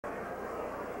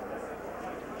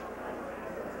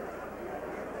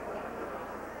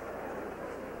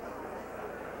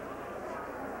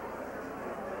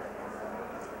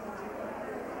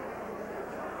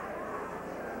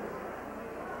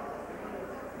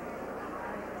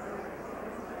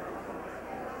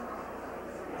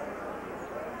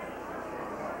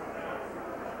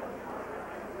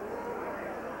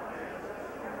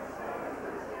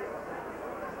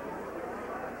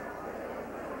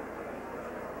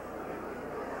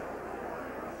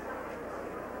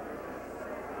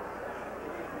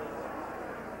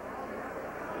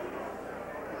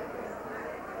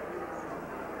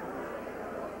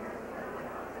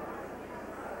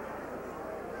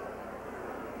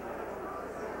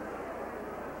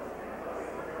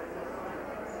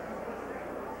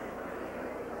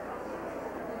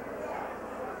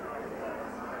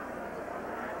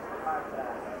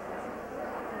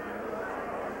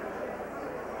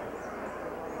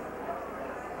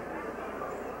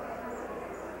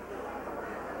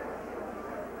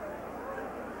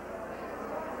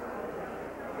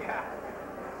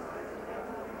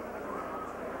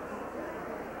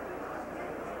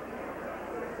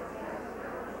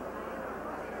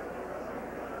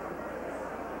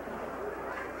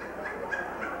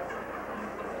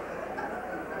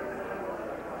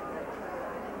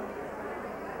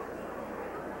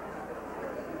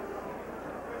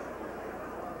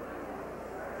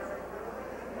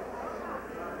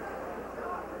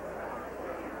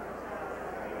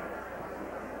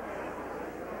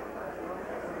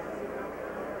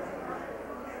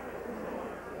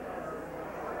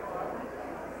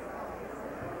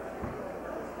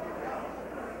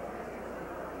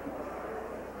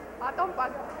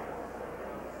Atompan.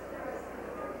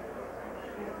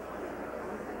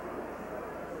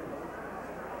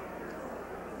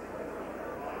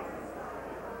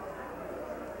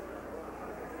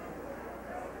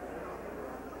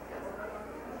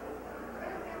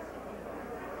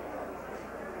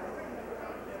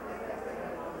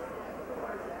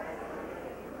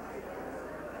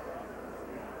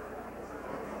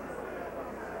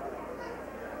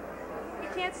 We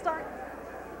can't start.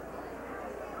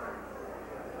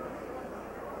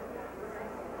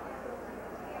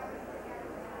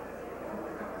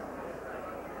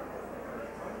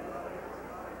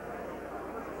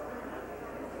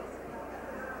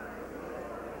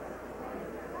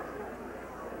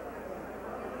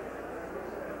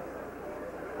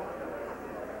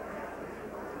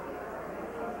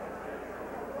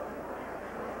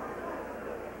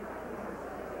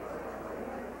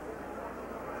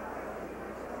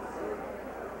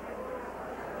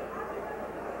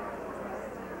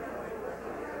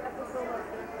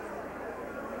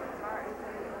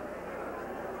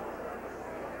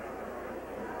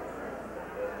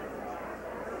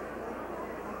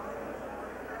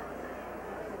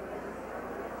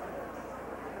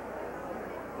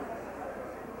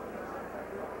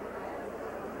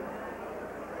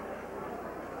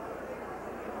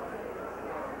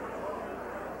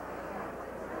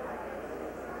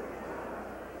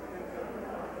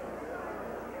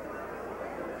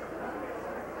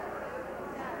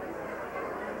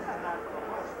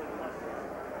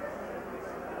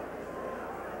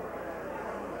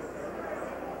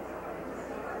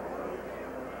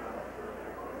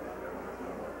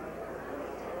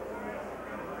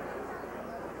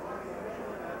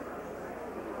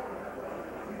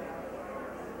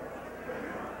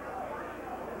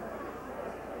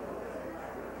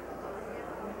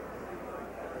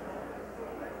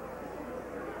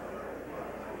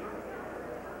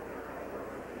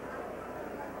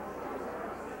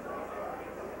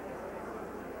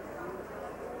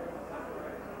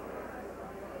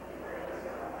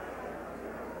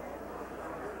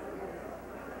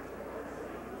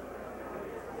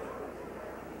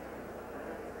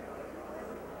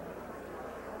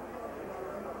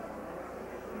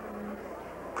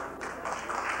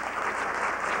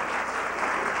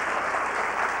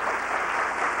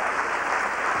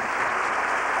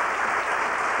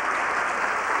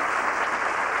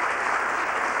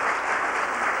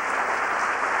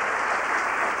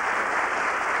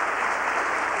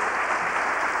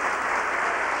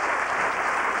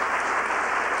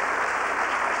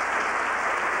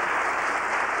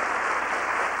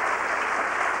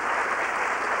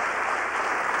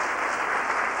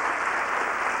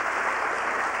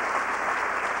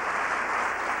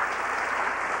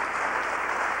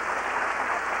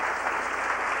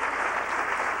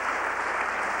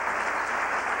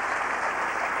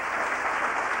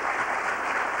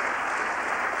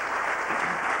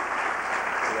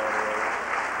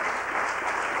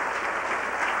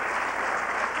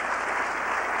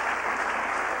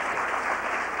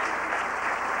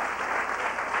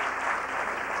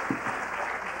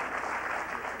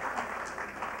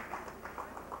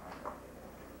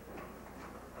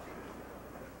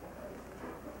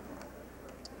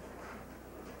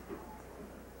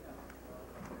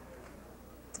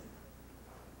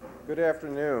 Good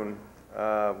afternoon.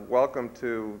 Welcome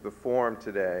to the forum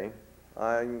today.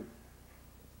 I'm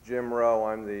Jim Rowe.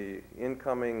 I'm the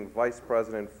incoming Vice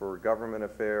President for Government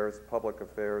Affairs, Public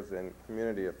Affairs, and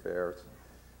Community Affairs.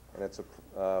 And it's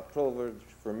a privilege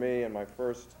for me and my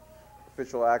first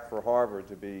official act for Harvard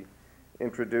to be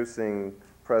introducing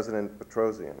President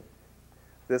Petrosian.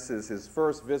 This is his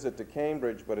first visit to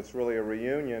Cambridge, but it's really a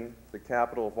reunion. The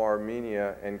capital of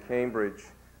Armenia and Cambridge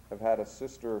have had a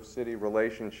sister city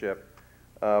relationship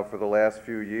for the last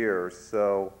few years.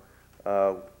 So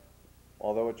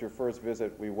although it's your first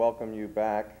visit, we welcome you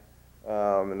back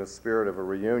in the spirit of a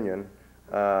reunion.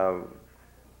 An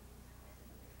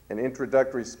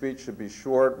introductory speech should be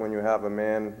short when you have a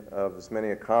man of as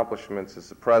many accomplishments as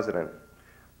the president.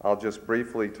 I'll just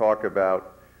briefly talk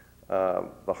about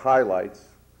the highlights,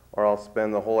 or I'll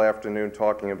spend the whole afternoon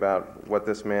talking about what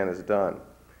this man has done.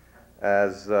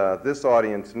 As this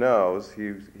audience knows,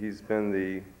 he's been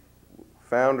the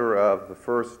founder of the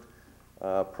first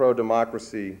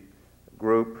pro-democracy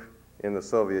group in the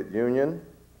Soviet Union.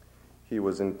 He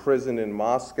was imprisoned in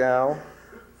Moscow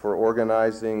for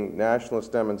organizing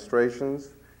nationalist demonstrations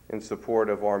in support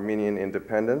of Armenian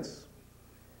independence.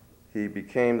 He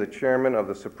became the chairman of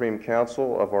the Supreme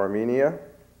Council of Armenia,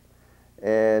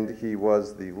 and he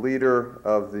was the leader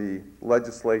of the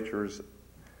legislature's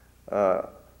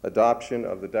adoption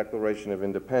of the Declaration of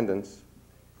Independence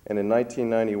and in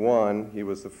 1991, he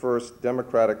was the first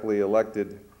democratically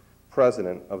elected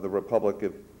president of the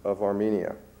Republic of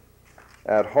Armenia.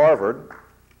 At Harvard,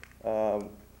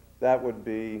 that would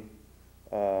be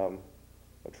a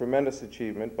tremendous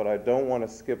achievement, but I don't want to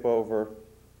skip over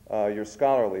your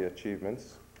scholarly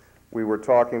achievements. We were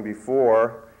talking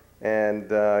before, and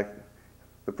the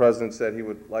president said he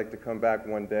would like to come back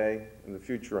one day in the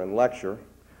future and lecture.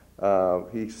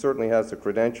 He certainly has the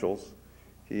credentials.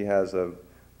 He has a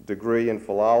degree in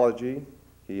philology.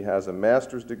 He has a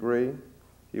master's degree.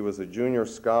 He was a junior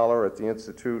scholar at the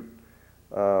Institute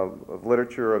of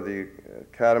Literature of the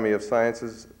Academy of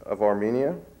Sciences of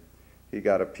Armenia. He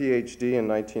got a PhD in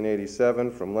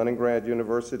 1987 from Leningrad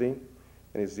University,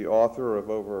 and he's the author of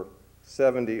over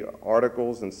 70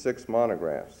 articles and 6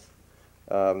 monographs.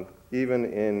 Even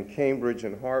in Cambridge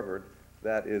and Harvard,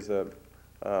 that is a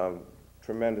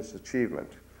tremendous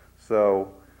achievement.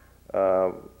 So,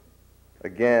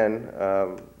 again,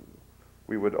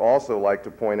 we would also like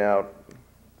to point out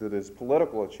that his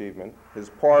political achievement, his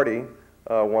party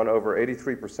won over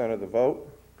 83% of the vote,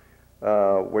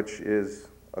 which is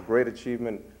a great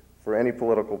achievement for any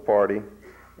political party.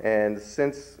 And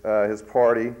since his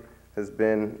party has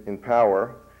been in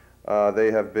power,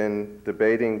 they have been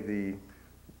debating the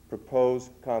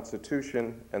proposed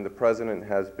constitution, and the president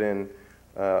has been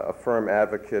a firm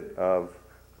advocate of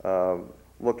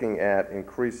looking at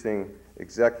increasing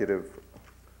executive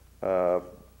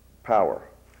power.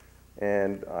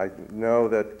 And I know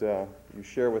that you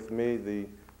share with me the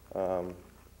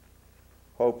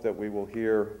hope that we will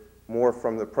hear more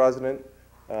from the president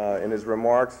in his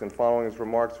remarks, and following his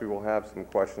remarks we will have some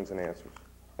questions and answers.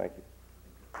 Thank you.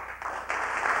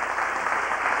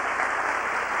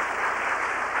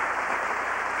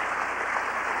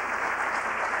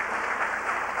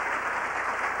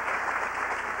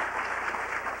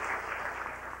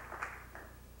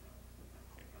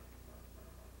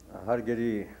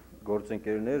 Հարգելի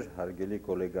գործընկերներ, հարգելի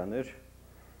գոլեգաներ,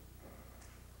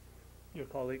 Your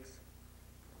colleagues,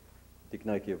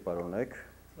 տիկնայք եւ պարոնայք,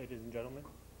 ladies and gentlemen,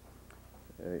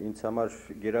 ինձ համար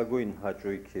գերագույն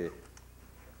հաճույք է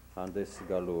հանդես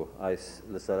գալու այս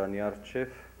լսարանի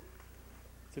առջև։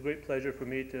 it's a great pleasure for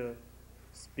me to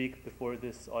speak before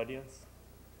this audience.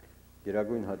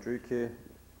 Գերագույն հաճույք է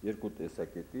երկու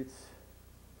տեսակետից։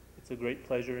 It's a great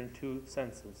pleasure in 2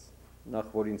 senses.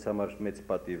 Նախ որ ինձ համար մեծ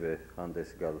պատիվ է հանդես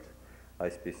գալ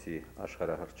այսպիսի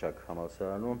աշխարհահռչակ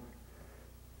համալսարանում։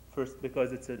 First,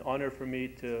 because it's an honor for me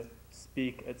to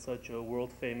speak at such a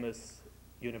world-famous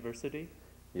university.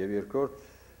 Եվ երկրորդ,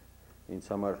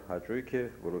 ինձ համար հաճույք է,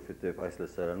 որովհետև այս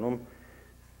լսարանում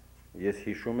ես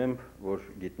հիշում եմ,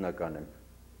 որ գիտնական եմ։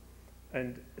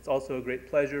 And it's also a great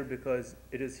pleasure because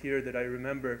it is here that I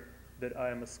remember that I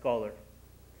am a scholar.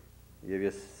 Եվ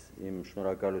ես իմ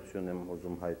շնորհակալություն եմ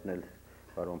ուզում հայտնել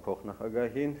պարոն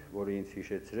փոխնախագահին, որը ինձ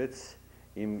հիշեցրեց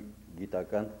իմ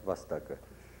գիտական վաստակը։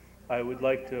 I would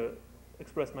like to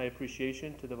express my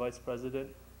appreciation to the Vice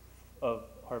President of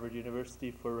Harvard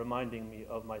University for reminding me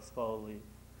of my scholarly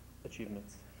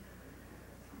achievements.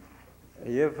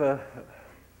 Եվ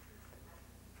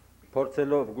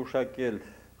փորձելով գուշակել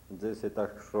ձեզ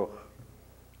հետաքրքրող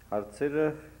հարցերը,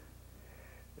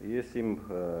 ես իմ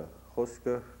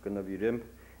խոսքը կնվիրեմ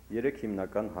 3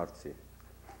 հիմնական հարցի։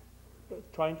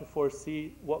 Trying to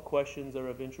foresee what questions are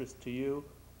of interest to you,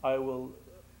 I will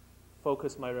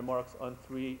focus my remarks on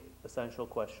 3 essential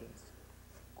questions.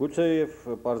 Գուցե եւ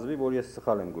պարզվի, որ ես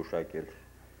սխալ եմ գուշակել։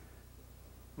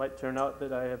 Might turn out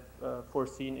that I have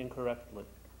foreseen incorrectly,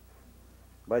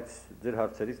 Բայց ձեր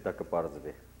հարցերից դա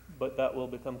կպարզվի։ but that will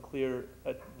become clear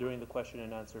during the question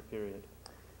and answer period.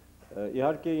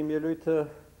 Իհարկե իմ ելույթը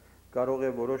կարող է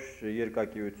որոշ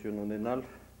երկակիություն ունենալ,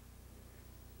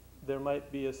 There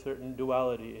might be a certain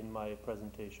duality in my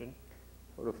presentation,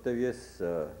 որովհետև ես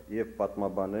եւ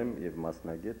պատմաբան եմ եւ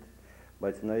մասնագետ,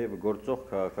 բայց նաեւ գործող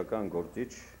քաղաքական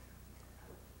գործիչ։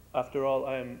 After all,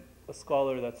 I am a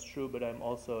scholar, that's true, but I'm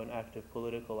also an active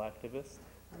political activist.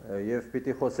 Եվ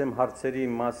պիտի խոսեմ հարցերի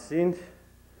մասին,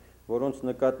 որոնց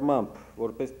նկատմամբ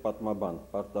որպես պատմաբան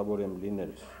պարտավոր եմ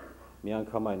լինել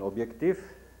միանգամայն օբյեկտիվ,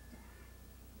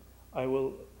 I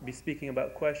will be speaking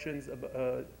about questions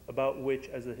about which,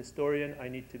 as a historian, I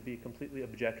need to be completely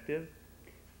objective,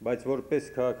 բայց որպես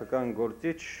քաղաքական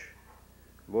գործիչ,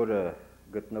 որը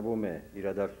գտնվում է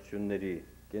իրադարձությունների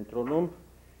կենտրոնում,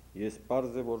 ես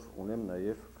պարզ է, որ ունեմ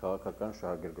նաև քաղաքական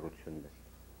շահագրգռություններ։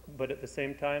 but at the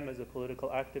same time, as a political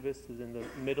activist who's in the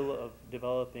middle of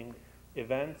developing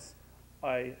events,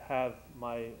 I have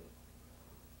my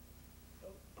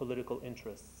political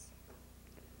interests.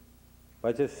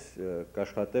 Բայց ես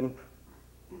կաշխատեմ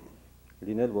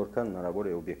լինել որքան հնարավոր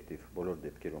է օբյեկտիվ բոլոր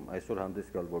դեպքերում։ Այսօր հանդես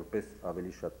գալ որպես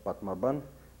ավելի շատ պատմաբան,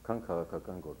 քան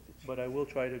քաղաքական գործիչ։ But I will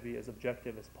try to be as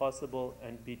objective as possible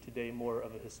and be today more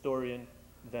of a historian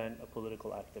than a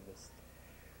political activist.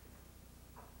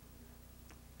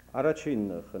 Առաջին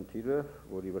խնդիրը,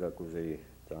 որի վրա կուզեի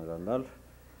ծանրանալ,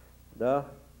 դա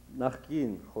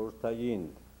նախկին խորհրդային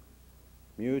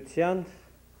միության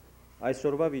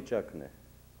այսօրվա վիճակն է։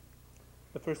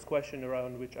 The first question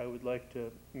around which I would like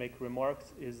to make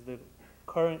remarks is the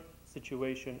current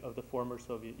situation of the former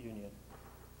Soviet Union.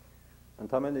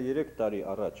 Ընդամենը 3 տարի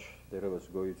առաջ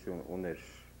դեռևս գոյություն ուներ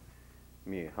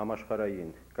մի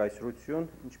համաշխարհային կայսրություն,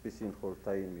 ինչպիսին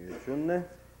խորհրդային միությունն է,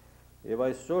 եւ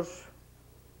այսօր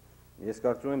ես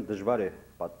կարծում եմ դժվար է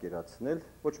պատկերացնել,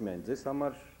 ոչ միայն ձեզ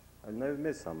համար, այլ նաեւ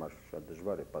մեզ համար շատ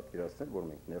դժվար է պատկերացնել, որ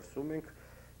մենք ներսում ենք,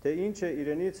 թե ինչ է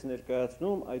իրենից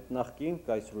ներկայացնում այդ նախկին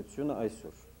կայսրությունը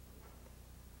այսօր։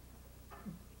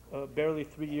 Barely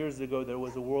 3 years ago, there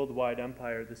was a worldwide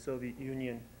empire, the Soviet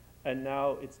Union, and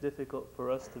now it's difficult for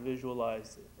us to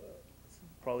visualize, it's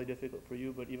probably difficult for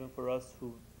you, but even for us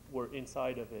who were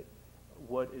inside of it,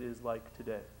 what it is like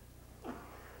today.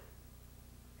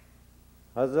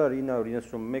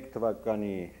 1991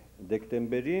 թվականի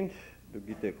դեկտեմբերին, դուք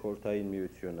գիտեք, խորհրդային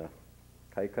միությունը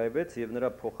քայքայվեց եւ նրա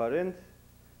փոխարեն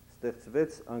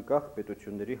ստեղծվեց անկախ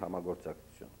պետությունների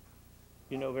համագործակցություն։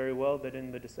 You know very well that in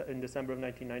December of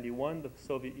 1991, the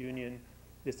Soviet Union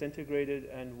disintegrated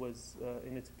and was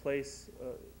in its place,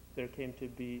 there came to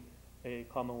be a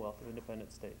Commonwealth of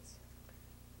Independent States.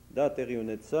 Դա տեղի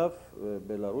ունեցավ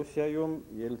Բելարուսիայում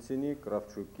Ելցինի,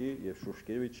 Կրավչուկի եւ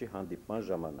Շուշկևիչի հանդիպման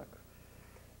ժամանակ։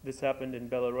 This happened in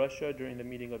Belarus during the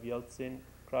meeting of Yeltsin,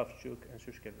 Kravchuk, and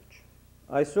Shushkevich.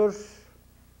 Այսօր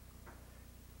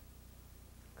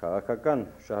քաղաքական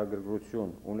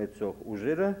շահագրգռություն ունեցող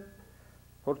ուժերը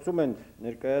փորձում են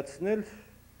ներկայացնել,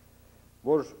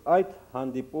 որ այդ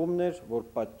հանդիպումն էր, որ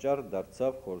պատճառ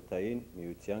դարձավ խորհրդային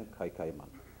միության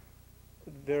քայքայման։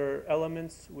 There are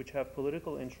elements which have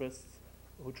political interests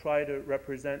who try to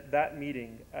represent that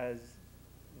meeting as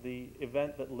the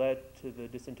event that led to the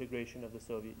disintegration of the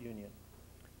Soviet Union.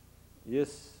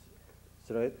 Ես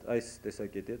սրա հետ այս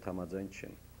տեսակետի հետ համաձայն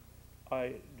չեմ։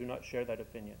 I do not share that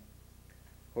opinion.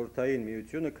 Խորհրդային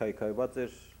միությունը քայքայված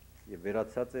էր եւ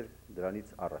վերացած էր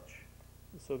դրանից առաջ։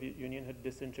 The Soviet Union had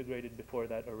disintegrated before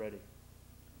that already.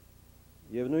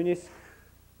 Եվ նույնիսկ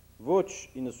ոչ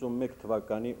 91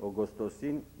 թվականի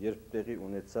օգոստոսին, երբ տեղի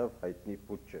ունեցավ հայտնի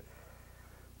պուտչը։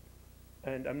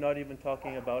 And I'm not even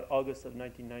talking about August of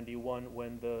 1991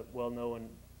 when the well-known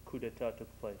coup d'etat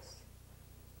took place.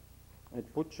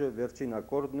 Այդ պուտչը վերջին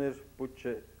ակորդն էր,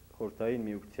 պուտչը խորհրդային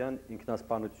միության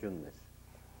ինքնասպանությունն էր։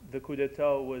 The coup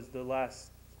d'etat was the last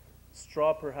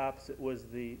straw, perhaps it was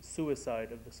the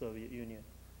suicide of the Soviet Union.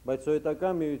 Բայց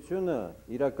սովետական միությունը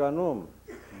իրականում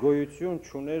գոյություն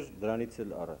չուներ դրանից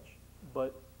էլ առաջ։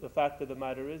 But the fact of the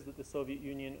matter is that the Soviet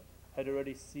Union had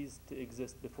already ceased to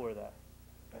exist before that.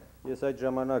 Ես այդ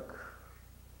ժամանակ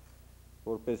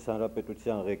որպես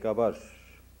հանրապետության ղեկավար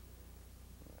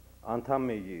անդամ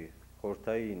էի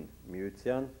խորհրդային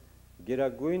միության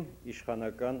գերագույն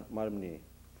իշխանական մարմնի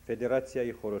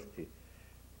ֆեդերացիայի խորհրդի։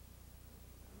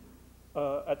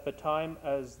 At the time,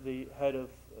 as the head of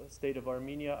state of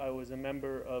Armenia, I was a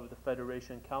member of the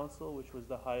Federation Council, which was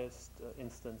the highest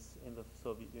instance in the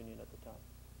Soviet Union at the time.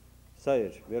 Սա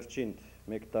էր վերջին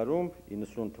մեկ տարում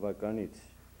 90 թվականից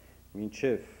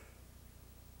մինչև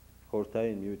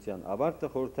խորհրդային միության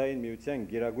ավարտը, խորհրդային միության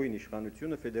գերագույն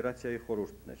իշխանությունը ֆեդերացիայի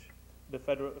խորհուրդն էր։ The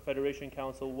Federation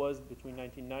Council was, between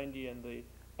 1990 and the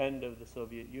end of the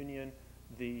Soviet Union,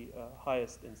 the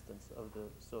highest instance of the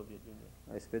Soviet Union.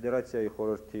 Այս ֆեդերացիայի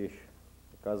խորհրդի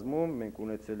կազմում մենք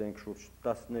ունեցել ենք շուրջ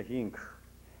 15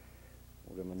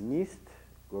 ուրեմն նիստ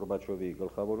Գորբաչովի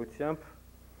գլխավորությամբ։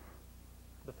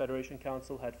 The Federation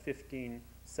Council had 15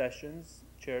 sessions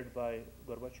chaired by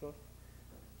Gorbachev.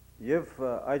 Եվ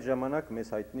այդ ժամանակ մեզ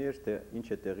հայտնի էր, թե ինչ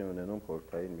է տեղի ունենում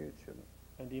խորհրդային միությունում։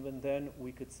 And even then,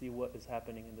 we could see what is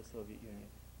happening in the Soviet Union.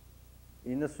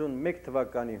 91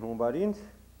 թվականի հունվարին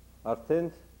արդեն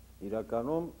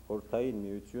իրականում խորհրդային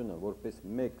միությունը որպես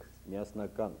մեկ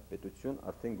միասնական պետություն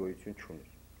արդեն գոյություն չուներ։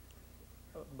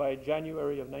 By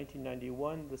January of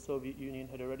 1991, the Soviet Union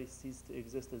had already ceased to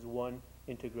exist as one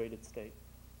integrated state.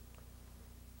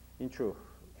 Ինչու՞։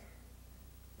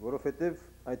 Որովհետև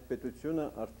այդ պետությունը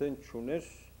արդեն չուներ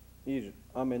իր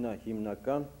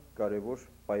ամենահիմնական կարևոր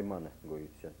պայմանը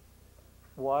գոյության։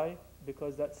 Why?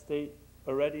 Because that state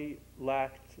already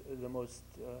lacked the most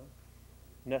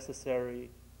necessary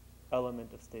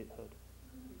element of statehood.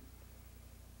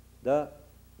 Դա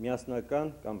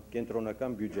միասնական կամ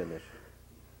կենտրոնական բյուջեն էր։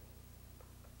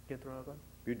 Կենտրոնական?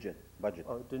 բյուջեն, բաջետ։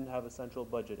 Oh, it didn't have a central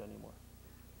budget anymore.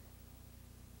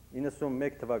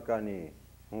 91 թվականի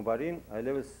հունվարին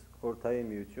այլևս Խորհրդային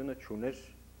Միությունը չուներ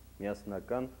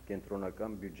միասնական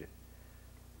կենտրոնական բյուջե։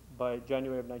 By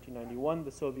January of 1991,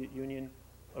 the Soviet Union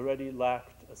already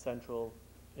lacked a central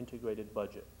integrated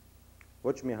budget.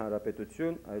 Ոչ մի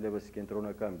հանրապետություն այլևս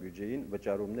կենտրոնական բյուջեին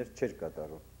վճարումներ չէր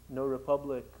կատարում։ No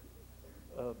republic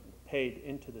paid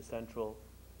into the central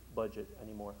budget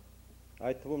anymore,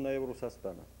 Այդ թվում նաև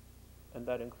Ռուսաստանը։ and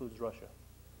that includes Russia.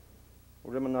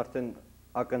 Ուրեմն արդեն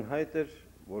ակնհայտ էր,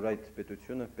 որ այդ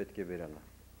պետությունը պետք է վերանա։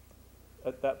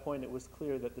 At that point, it was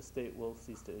clear that the state will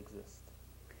cease to exist.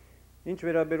 Ինչ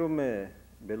վերաբերում է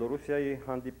Բելոռուսիայի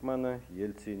հանդիպմանը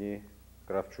Ելցինի,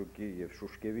 Կրավչուկի եւ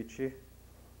Շուշկևիչի,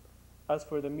 As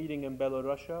for the meeting in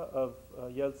Belarusia of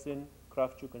Yeltsin,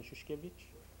 Kravchuk, and Shushkevich,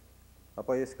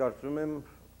 ապա ես կարծում եմ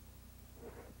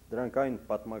դրանք այն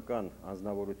պատմական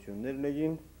անձնավորություններն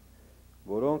էին,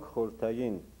 որոնք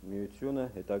Խորհրդային Միությունը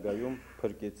հետագայում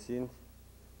փրկեցին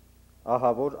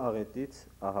ահավոր աղետից,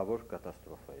 ահավոր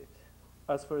կատաստրոֆայից։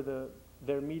 as for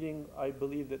their meeting, I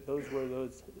believe that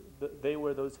they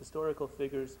were those historical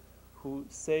figures who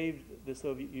saved the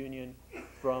Soviet Union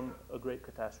from a great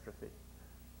catastrophe.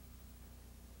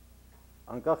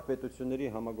 Անկախ պետությունների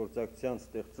համագործակցության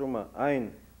ստեղծումը այն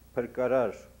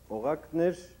փրկարար օղակն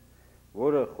էր,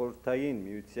 որը Խորհրդային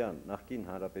Միության նախկին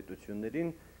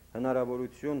հանրապետություններին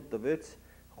հնարավորություն տվեց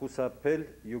խուսափել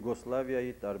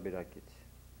Յուգոսլավիայի տարբերակից։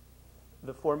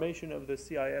 The formation of the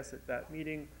CIS at that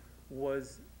meeting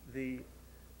was the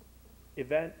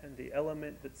event and the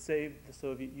element that saved the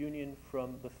Soviet Union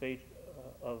from the fate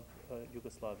of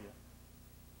Yugoslavia.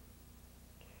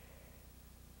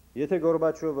 Եթե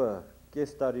Գորբաչովը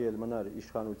կես տարի էլ մնար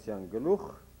իշխանության գլուխ,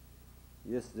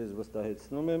 ես ձեզ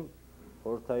վստահեցնում եմ,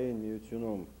 Խորհրդային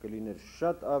Միությունում կլիներ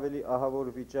շատ ավելի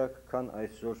ահավոր վիճակ, քան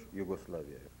այսօր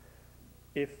Յուգոսլավիայում։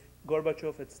 If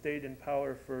Gorbachev had stayed in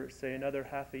power for, say, another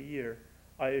half a year,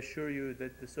 I assure you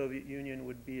that the Soviet Union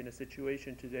would be in a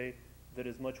situation today that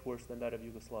is much worse than that of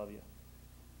Yugoslavia.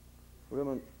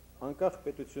 Ուրեմն անկախ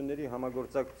պետությունների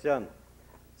համագործակցության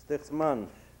ստեղծման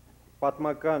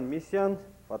պատմական միսիան,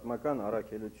 պատմական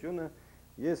առաքելությունը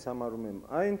ես համարում եմ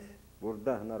այն, որ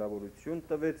դա հնարավորություն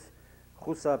տվեց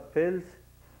խուսափել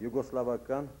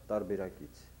յուգոսլավական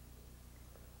տարբերակից։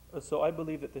 So I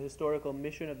believe that the historical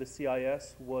mission of the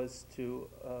CIS was to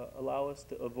allow us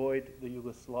to avoid the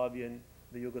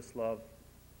Yugoslav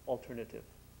alternative.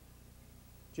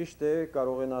 Ճիշտ է,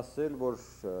 կարող են ասել, որ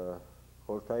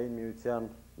Խորհրդային Միության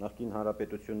նախկին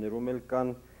հանրապետություններում էլ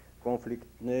կան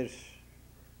կոնֆլիկտներ,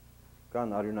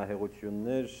 կան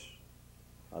արյունահեղություններ,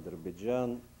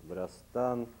 Ադրբեջան,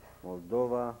 Վրաստան,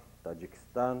 Մոլդովա,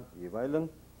 Տաջիկստան եւ այլն։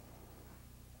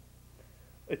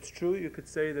 It's true, you could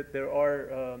say that there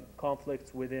are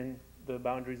conflicts within the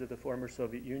boundaries of the former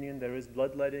Soviet Union. There is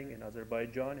bloodletting in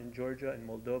Azerbaijan, in Georgia, in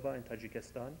Moldova, in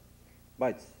Tajikistan.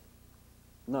 Բայց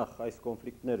նախ այս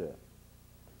կոնֆլիկտները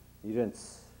իրենց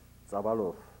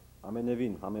ծավալով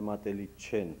ամենևին համեմատելի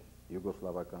չեն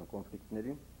յուգոսլավական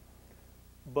կոնֆլիկտներին։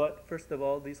 But first of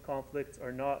all, these conflicts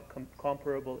are not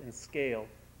comparable in scale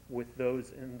with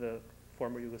those in the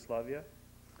former Yugoslavia.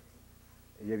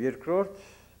 Եվ երկրորդ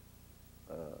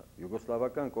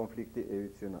յուգոսլավական կոնֆլիկտի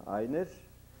էությունը այն էր,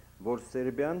 որ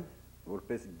Սերբիան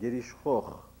որպես գերիշխող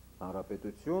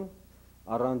հանրապետություն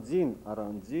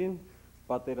առանձին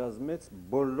պատերազմեց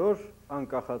բոլոր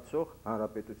անկախացող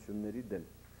հանրապետությունների դեմ։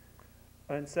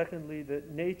 And secondly, the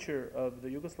nature of the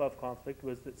Yugoslav conflict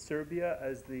was that Serbia,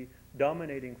 as the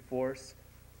dominating force,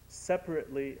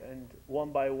 separately and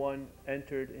one by one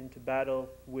entered into battle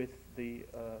with the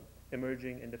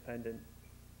emerging independent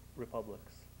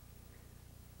republics.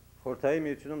 Խորհրդային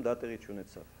Միությունում դա տեղի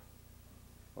չունեցավ։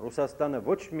 Ռուսաստանը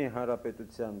ոչ մի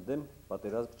հանրապետության դեմ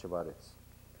պատերազմ չվարեց։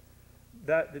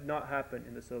 That did not happen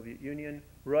in the Soviet Union.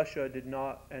 Russia did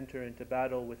not enter into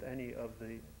battle with any of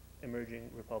the emerging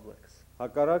republics.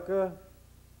 Հակառակը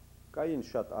կային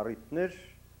շատ առիթներ,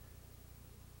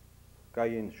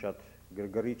 կային շատ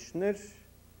գրգռիչներ,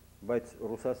 բայց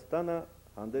Ռուսաստանը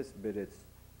հանդես բերեց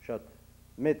շատ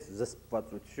մեծ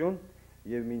զսպվածություն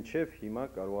եւ մինչեւ հիմա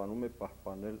կարողանում է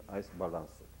պահպանել այս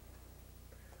բալանսը։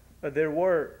 There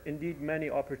were indeed many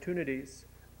opportunities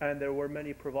and there were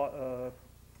many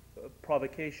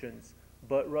provocations,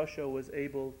 but Russia was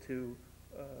able to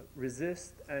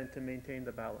resist and to maintain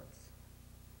the balance.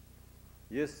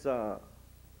 Ես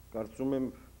կարծում եմ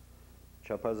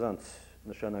չափազանց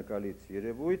նշանակալից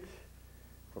երևույթ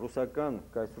ռուսական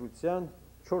կայսրության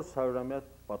 400-ամյա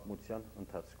պատմության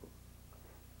ընթացքում։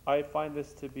 I find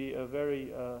this to be a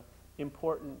very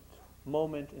important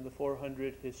moment in the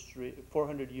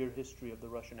 400-year history of the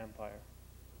Russian Empire.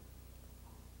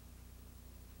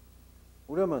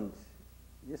 Ուրեմն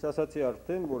ես ասացի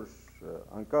արդեն, որ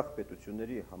անկախ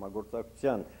պետությունների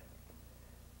համագործակցության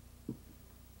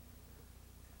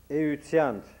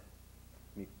էության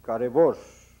մի կարևոր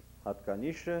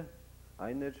հատկանիշը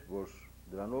այն էր, որ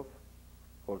դրանով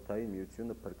խորհրդային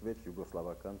միությունը փրկվեց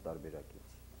յուգոսլավական տարբերակից։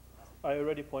 I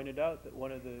already pointed out that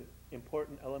one of the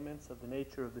important elements of the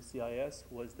nature of the CIS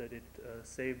was that it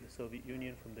saved the Soviet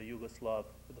Union from the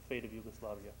fate of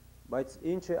Yugoslavia. Բայց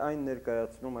ինչ է այն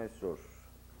ներկայացնում այսօր։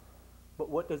 But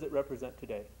what does it represent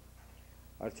today?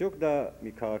 Արդյոք դա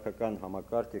մի քաղաքական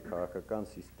համակարգ է, քաղաքական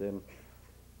համակարգ։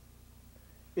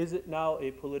 Is it now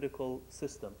a political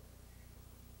system?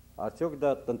 Արդյոք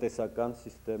դա տնտեսական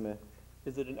համակարգ է։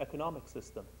 Is it an economic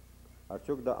system?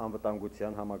 Արդյոք դա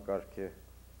անվտանգության համակարգ է։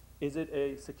 Is it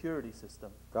a security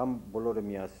system? Կամ բոլորը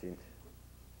միասին։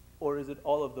 Or is it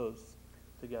all of those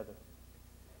together?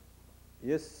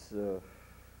 Ես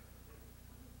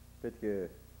պետք է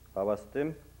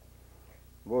հավաստեմ,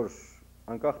 որ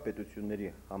անկախ պետությունների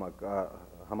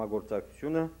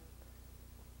համագործակցությունը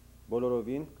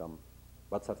բոլորովին կամ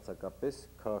բացարձակապես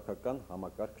քաղաքական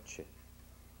համակարգ չէ։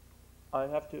 I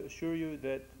have to assure you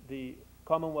that the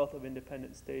Commonwealth of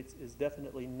Independent States is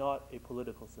definitely not a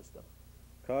political system.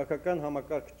 Քաղաքական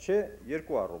համակարգ չէ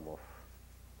երկու առումով,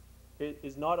 It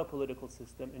is not a political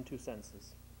system in two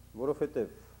senses. որովհետև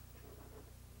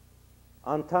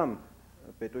անդամ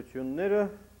պետությունները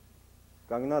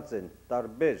կանգնած են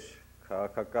տարբեր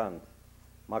քաղաքական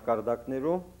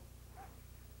մակարդակներում,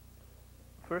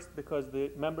 First, because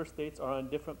the member states are on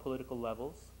different political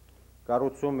levels.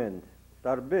 կառուցում են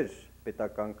տարբեր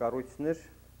պետական կառույցներ,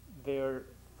 They're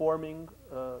forming,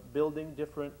 building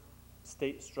different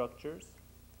state structures.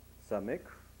 սա մեկ,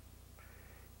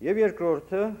 եւ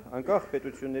երկրորդը անկախ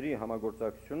պետությունների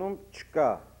համագործակցությունում չկա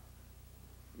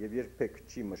եւ երբեք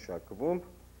չի մշակվում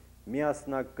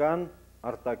միասնական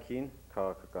արտաքին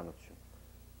քաղաքականություն։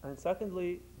 And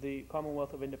secondly, the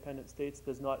Commonwealth of Independent States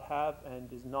does not have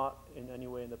and is not in any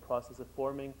way in the process of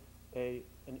forming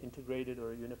an integrated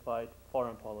or a unified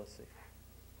foreign policy.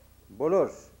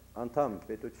 Բոլոր անդամ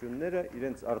պետությունները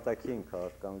իրենց արտաքին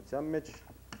քաղաքականության մեջ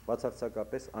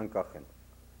բացարձակապես անկախ են։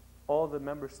 All the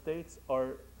member states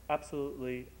are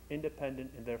absolutely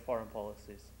independent in their foreign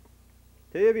policies.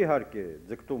 Թեև իհարկե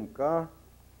ձգտում կա,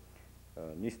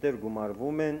 նիստեր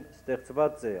գումարվում են,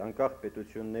 ստեղծված է անկախ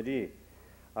պետությունների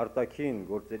արտաքին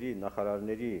գործերի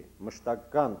նախարարների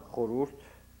մշտական խորհուրդ,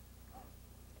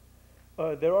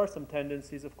 There are some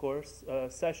tendencies, of course.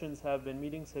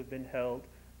 Meetings have been held.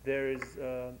 There is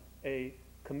a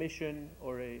commission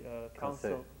or a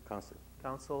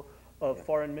council of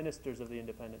foreign ministers of the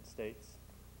independent states.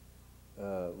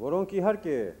 որոնք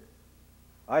իհարկե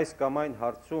այս կամ այն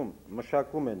հարցում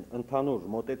մշակում են ընդհանուր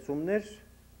մոտեցումներ,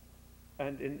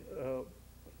 And in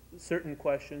certain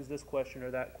questions, this question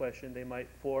or that question, they might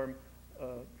form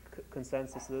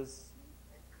consensuses.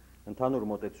 ընդհանուր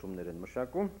մոտեցումներ են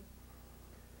մշակում,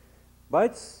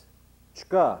 բայց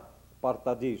չկա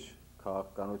պարտադիր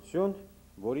քաղաքականություն,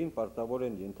 որին պարտավոր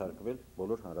են ենթարկվել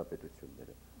բոլոր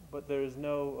հանրապետությունները։ But there is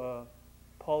no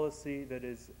policy that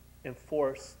is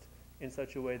enforced in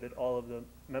such a way that all of the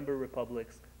member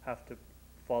republics have to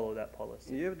follow that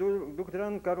policy. Եվ դուք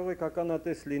դրան կարող եք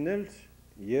ականատես լինել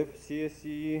եւ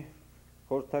CSE-ի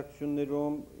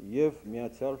խորհրդակցություններում եւ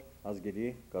Միացյալ Ազգերի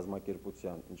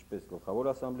կազմակերպության, ինչպես գլխավոր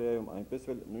ասամբլեայում, այնպես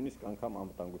էլ նույնիսկ անգամ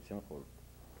անվտանգության խորհուրդ։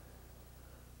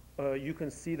 You can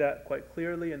see that quite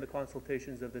clearly in the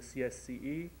consultations of the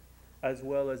CSCE, as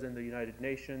well as in the United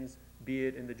Nations, be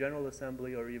it in the General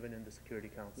Assembly or even in the Security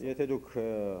Council. Եթե դուք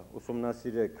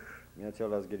ուսումնասիրեք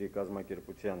Միացյալ Ազգերի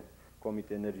կազմակերպության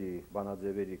կոմիտեների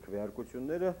բանաձևերի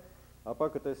քվեարկությունները, ապա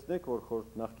կտեսնեք, որ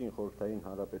նախկին խորհրդային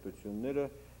հանրապետությունները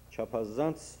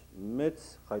չափազանց մեծ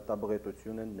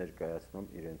խայտաբղետություն են ներկայացնում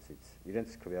իրենց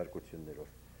քվեարկություններով։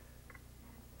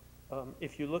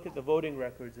 If you look at the voting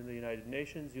records in the United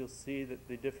Nations, you'll see that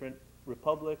the different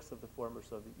republics of the former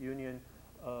Soviet Union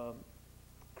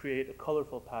create a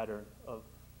colorful pattern of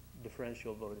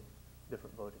differential voting,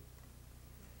 different voting.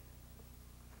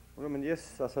 Ուրեմն ես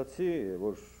ասացի,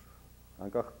 որ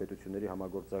անկախ պետությունների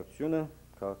համագործակցությունը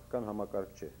քաղաքական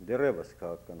համակարգ չէ, դեռևս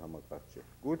քաղաքական համակարգ չէ։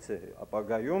 Գուցե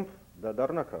ապագայում դա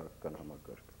դառնա քաղաքական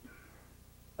համակարգ։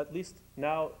 At least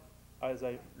now, as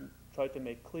I tried to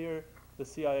make clear, the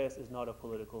CIS is not a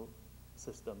political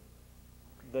system.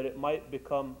 That it might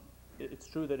become, it's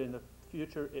true that in the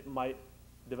future it might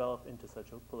develop into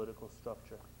such a political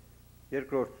structure.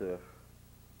 Երկրորդ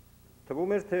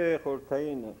թվում էր թե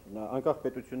խորհրդային անկախ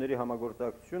պետությունների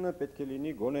համագործակցությունը պետք է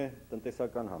լինի գոնե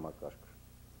տնտեսական համակարգ։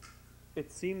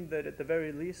 It seemed that at the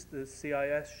very least the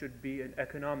CIS should be an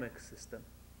economic system.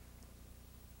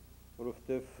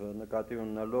 Որովհետև նկատի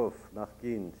ունենալով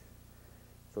նախկին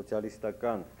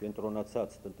սոցիալիստական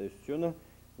կենտրոնացած տնտեսությունը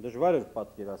դժվար էր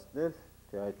պատկերացնել,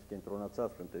 թե այդ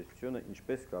կենտրոնացած տնտեսությունը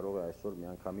ինչպես կարող է այսօր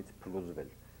միանգամից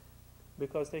փլուզվել։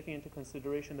 Because taking into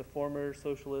consideration the former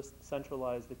socialist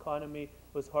centralized economy,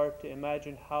 it was hard to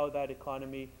imagine how that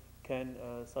economy can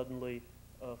suddenly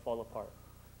fall apart.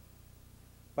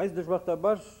 Բայց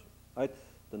դժբախտաբար այդ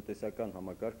տնտեսական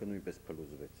համակարգը նույնպես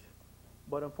փլուզվեց։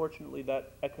 But unfortunately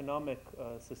that economic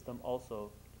system also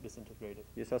disintegrated.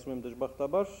 Ես ասում եմ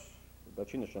դժբախտաբար, դա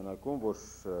չի նշանակում, որ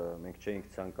մենք չէինք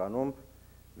ցանկանում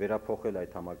վերափոխել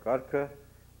այդ համակարգը,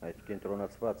 այդ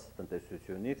կենտրոնացված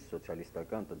տնտեսությունից,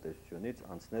 սոցիալիստական տնտեսությունից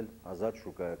անցնել ազատ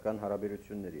շուկայական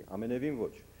հարաբերությունների, ամենևին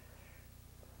ոչ։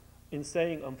 In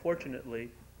saying unfortunately,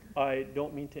 I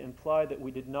don't mean to imply that we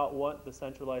did not want the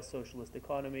centralized socialist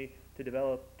economy to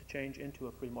develop, to change into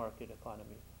a free market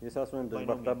economy. Ես ասում եմ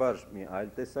դժբախտաբար մի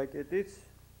այլ տեսակետից,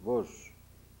 որ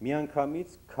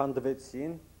միանգամից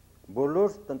քանդվեցին բոլոր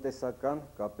տնտեսական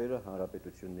կապերը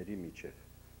հանրապետությունների միջև։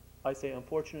 I say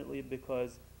unfortunately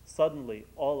because suddenly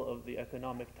all of the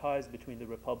economic ties between the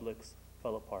republics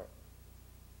fell apart.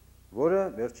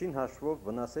 Որը վերջին հաշվով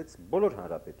վնասեց բոլոր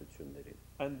հանրապետություններին։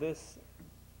 And this,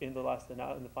 in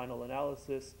the final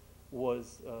analysis,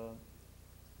 was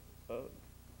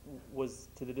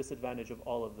to the disadvantage of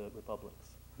all of the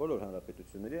republics. Բոլոր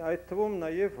հանրապետությունների, այդ թվում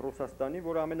նաև Ռուսաստանի,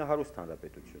 որը ամենահարուստ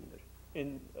հանրապետությունն էր։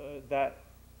 In that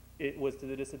it was to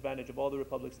the disadvantage of all the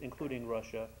republics, including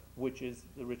Russia, which is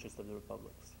the richest of the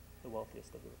republics, the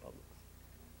wealthiest of the republics.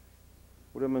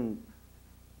 Ուրեմն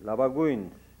լավագույն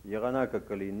եղանակը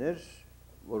կլիներ,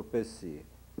 որպեսզի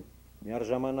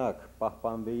միառժամանակ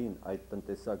պահպանվեին այդ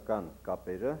տնտեսական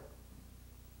կապերը։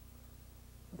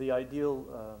 The ideal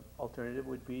alternative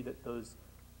would be that those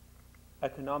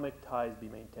economic ties be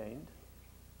maintained.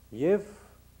 Եվ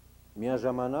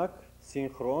միաժամանակ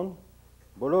սինխրոն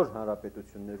բոլոր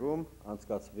հանրապետություններում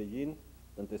անցկացվեին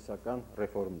տնտեսական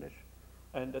ռեֆորմներ։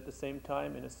 And at the same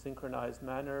time, in a synchronized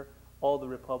manner, all the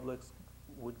republics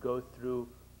would go through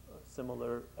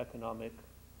similar economic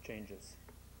changes.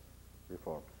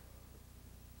 Reforms.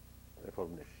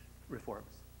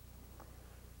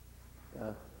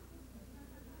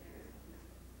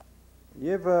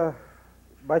 Եվ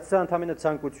բայց սա ընդամենը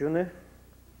ցանկություն է,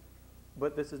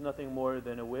 But this is nothing more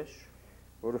than a wish,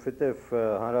 որովհետև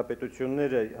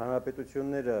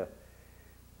հանրապետությունները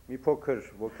մի փոքր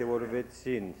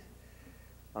ոգևորվեցին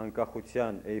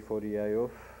անկախության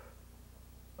էйֆորիայով։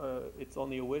 It's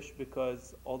only a wish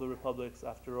because all the republics,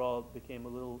 after all, became a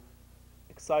little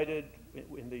excited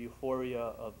in the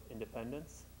euphoria of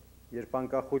independence. Երբ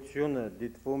անկախությունը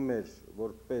դիտվում էր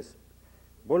որպես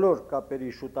բոլոր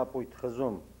կապերի շուտապույտ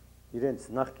խզում իրենց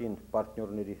նախկին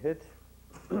պարտներների հետ,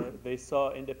 They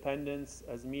saw independence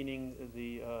as meaning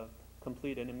the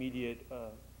complete and immediate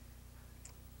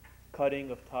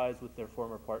cutting of ties with their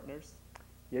former partners.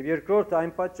 Եվ երկրորդ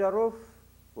այն պատճառով,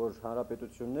 որ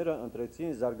հանրապետությունները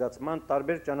ընտրեցին զարգացման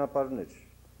տարբեր ճանապարհներ։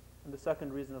 And the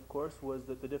second reason, of course, was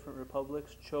that the different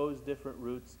republics chose different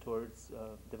routes towards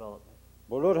development.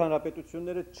 Բոլոր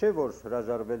հանրապետությունները չէ որ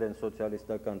հրաժարվել են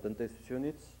սոցիալիստական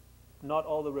տնտեսությունից, Not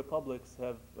all the republics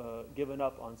have given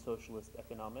up on socialist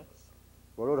economics.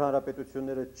 բոլոր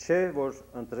հանրապետությունները չէ որ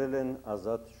ընտրել են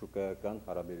ազատ շուկայական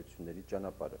հարաբերությունների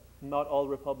ճանապարհը։ Not all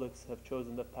republics have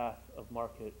chosen the path of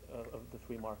the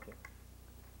free market.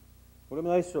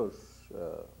 Ուրեմն այսօր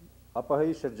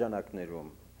ԱՊՀ-ի շրջանակներում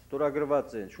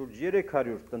ստորագրված են շուրջ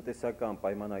 300 տնտեսական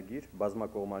պայմանագիր,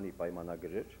 բազմակողմանի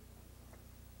պայմանագրեր։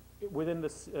 Within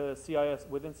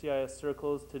CIS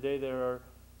circles today, there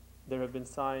have been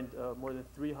signed more than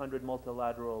 300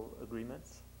 multilateral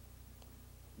agreements.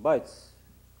 Բայց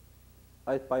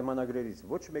այդ պայմանագրերից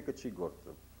ոչ մեկը չի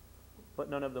գործում։ But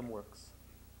none of them works.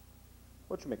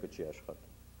 Ոչ մեկը չի աշխատում։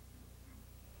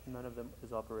 None of them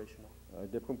is operational.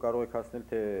 Այդ դեպքում կարող եք հասնել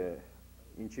թե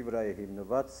ինչի վրա է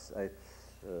հիմնված այդ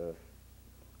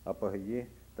ԱՊՀ-ի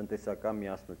տնտեսական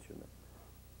միասնությունը։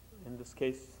 In this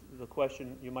case, the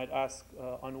question you might ask,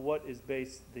 on what is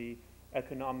based the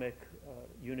economic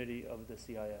unity of the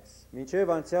CIS?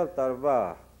 Մինչև անցյալ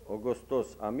տարվա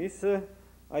օգոստոս ամիսը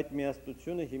այդ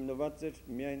միասնությունը հիմնված էր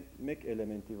միայն մեկ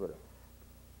էլեմենտի վրա։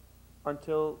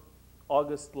 Until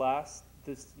August last,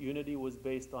 this unity was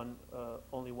based on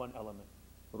only one element,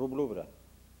 Ռուբլու վրա։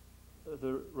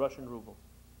 the Russian ruble.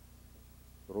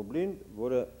 Ռուբլին,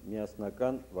 որը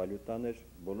միասնական վալյուտան էր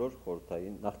բոլոր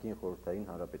խորհրդային, նախկին խորհրդային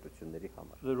հանրապետությունների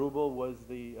համար։ The ruble was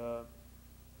the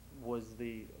was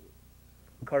the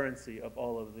currency of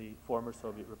all of the former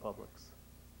Soviet republics.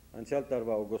 Անցյալ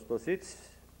տարվա օգոստոսից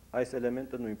այս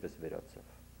էլեմենտը նույնպես վերացավ։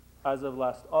 As of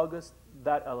last August,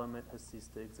 that element has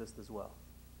ceased to exist as well.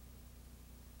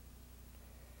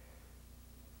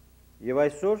 Եվ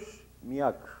այսօր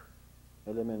միակ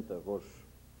էլեմենտը, որ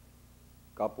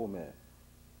կապում է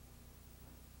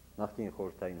նախկին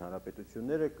խորհրդային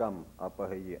հանրապետությունները կամ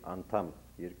ԱՊՀ-ի անդամ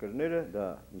երկրները, դա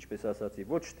ինչպես ասացի,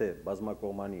 ոչ թե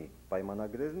բազմակողմանի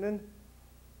պայմանագրերն են,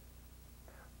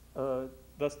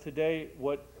 Thus today,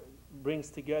 what brings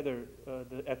together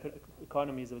the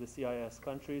economies of the CIS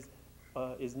countries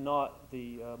is not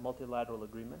the multilateral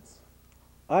agreements,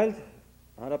 այլ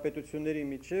հանրապետությունների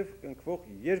միջև կնքվող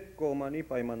երկկողմանի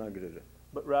պայմանագրերը։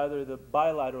 but rather the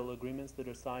bilateral agreements that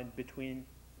are signed between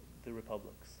the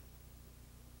republics.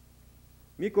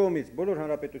 Մի կողմից բոլոր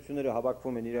հանրապետությունները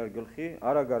հավաքվում են իրար գլխի,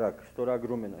 արագ-արագ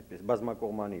ստորագրում են այդպես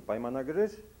բազմակողմանի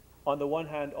պայմանագրեր, On the one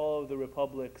hand, all of the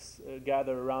republics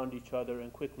gather around each other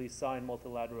and quickly sign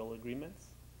multilateral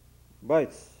agreements.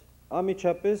 բայց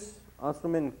ամիջապես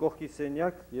անցնում են կողքի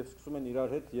սենյակ եւ սկսում են իրար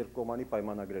հետ երկկողմանի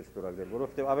պայմանագրեր ստորագրել,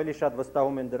 որովհետեւ ավելի շատ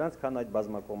վստահում են դրանց, քան այդ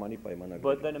բազմակողմանի But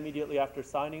պայմանագրերը։ then immediately after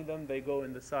signing them, they go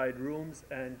in the side rooms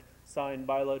and sign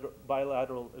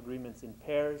bilateral agreements in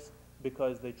pairs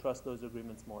because they trust those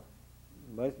agreements more.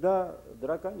 Բայց դա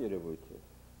դրական երևույթ է։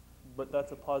 But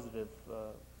that's a positive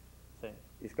thing.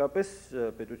 Իսկապես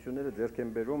պետությունները ձեռք են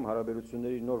բերում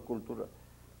հարաբերությունների նոր կուլտուրա։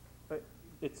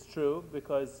 It's true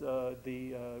because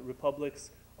the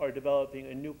republics are developing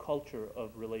a new culture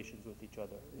of relations with each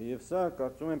other. Եվ սա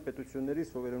կարծում եմ պետությունների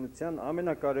սովերենության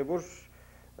ամենակարևոր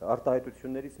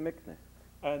արտահայտություններից մեկն է։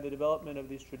 And the development of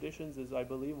these traditions is, I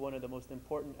believe, one of the most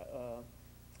important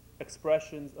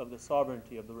expressions of the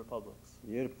sovereignty of the republics.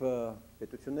 Երբ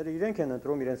պետությունները իրենք են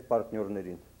ընտրում իրենց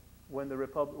պարտներներին, When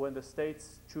the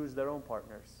states choose their own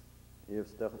partners, եւ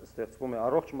ստեղծվում է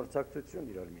առողջ մրցակցություն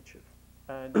իրար միջև։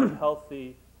 and a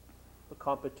healthy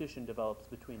competition develops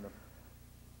between them.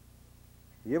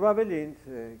 Եվ ավելին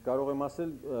կարող եմ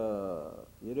ասել,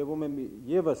 երևում է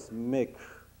եւս մեկ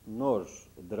նոր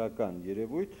դրական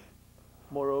երևույթ,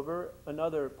 Moreover,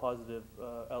 another positive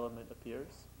element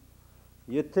appears.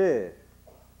 եթե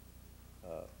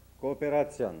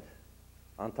կոոպերացիան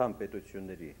անդամ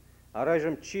պետությունների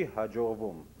առայժմ չի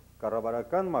հաջողվում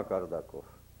կառավարական մակարդակով,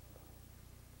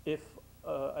 If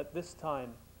at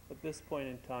this point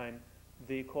in time,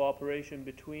 the cooperation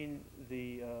between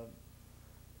the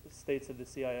states of the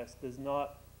CIS does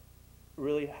not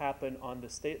really happen on the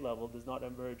state level, does not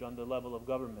emerge on the level of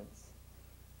governments,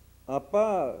 ապա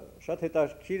շատ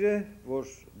հետաքրքիր է, որ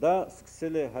դա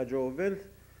սկսել է հաջողվել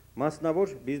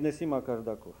մասնավոր բիզնեսի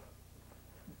մակարդակով։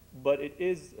 but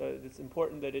it's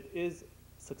important that it is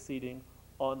succeeding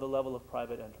on the level of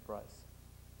private enterprise,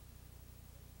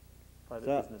 private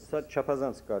businesses. Սա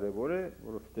չափազանց կարևոր է,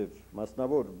 որովհետև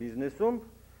մասնավոր բիզնեսում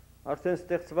արդեն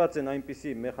ստեղծված են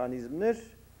այնպիսի մեխանիզմներ,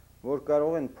 որ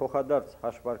կարող են փոխադարձ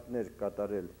հաշվարկներ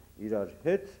կատարել իրար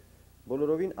հետ,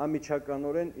 բոլորովին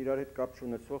ամիջականորեն իրար հետ կապ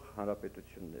չունեցող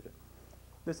հանրապետությունները։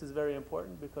 This is very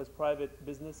important because private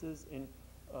businesses in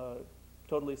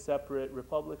totally separate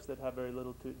republics that have very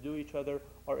little to do each other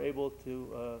are able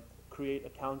to create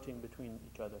accounting between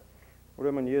each other.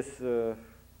 Ուրեմն ես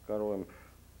կարող եմ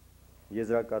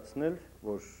եզրակացնել,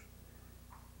 որ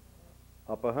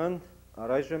ԱՊՀ-ն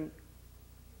առայժմ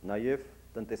նաև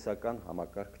տնտեսական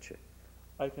համակարգ չէ։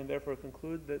 I can therefore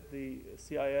conclude that the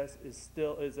CIS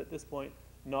is at this point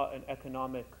not an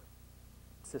economic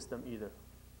system either.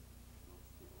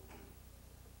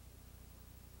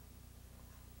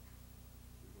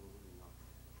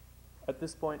 At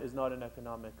this point is not an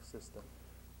economic system.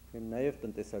 Նաև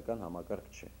տնտեսական համակարգ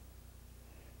չէ։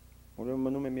 Ուրեմն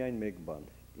մնում է միայն մեկ բան,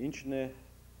 ինչն է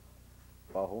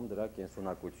պահում դրա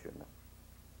կենսունակությունը։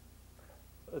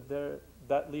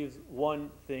 That leaves one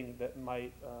thing that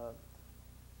might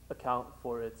account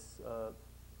for its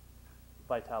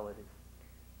vitality.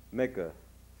 Մեկը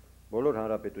բոլոր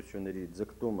հանրապետությունների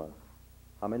ձգտումը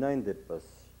ամենայն դեպս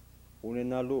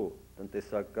ունենալու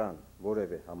տնտեսական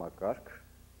որևէ համակարգ,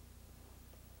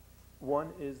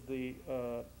 One is the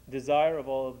desire of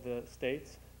all of the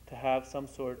states to have some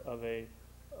sort of a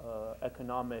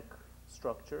economic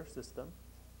structure system,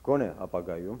 գոնե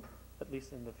ապագայում, at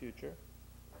least in the future,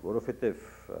 որովհետև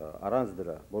առանց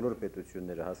դրա բոլոր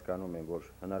պետությունները հասկանում են, որ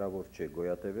հնարավոր չէ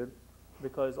գոյատևել,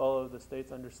 because all of the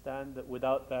states understand that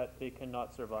without that they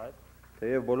cannot survive.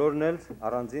 թեև բոլորն էլ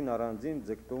առանձին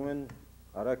ձգտում են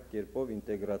արագ կերպով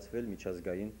ինտեգրացվել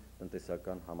միջազգային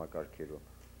տնտեսական համակարգերում։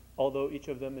 Although each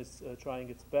of them is trying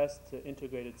its best to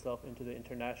integrate itself into the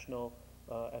international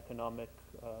economic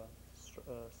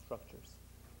structures.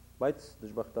 բայց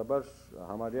դժբախտաբար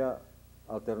համարյա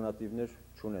ալտերնատիվներ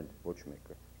չունեն ոչ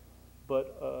մեկը։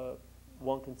 But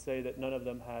one can say that none of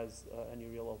them has any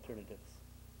real alternatives.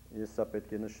 Ես սա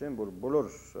պետք է նշեմ, որ բոլոր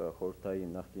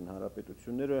խորհրդային նախկին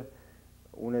հանրապետությունները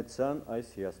ունեցան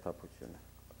այս հիասթափությունը։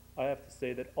 I have to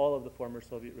say that all of the former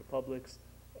Soviet republics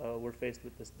were faced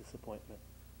with this disappointment.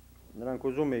 Նրանք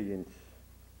ուզում էին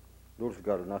դուրս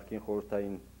գալ նախկին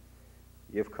խորհրդային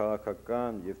եւ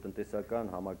քաղաքական եւ տնտեսական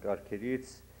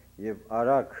համակարգերից եւ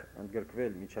արագ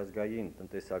ընդգրկվել միջազգային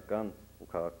տնտեսական ու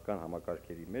քաղաքական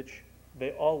համակարգերի մեջ։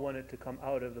 They all wanted to come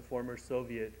out of the former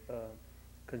Soviet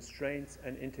constraints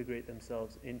and integrate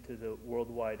themselves into the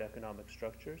worldwide economic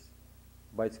structures.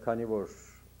 Բայց քանի որ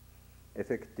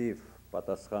էֆեկտիվ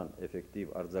պատասխան,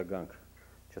 էֆեկտիվ արձագանք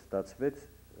չստացվեց,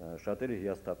 շատերը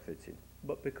հիասթափվեցին։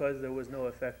 But because there was no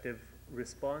effective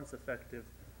response, effective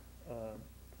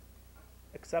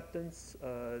acceptance,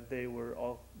 they were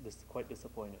all quite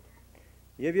disappointed.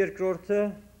 Եվ երկրորդը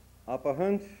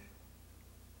ապահանջ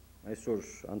այսօր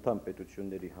անդամ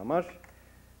պետությունների համար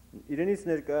իրենից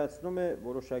ներկայացնում է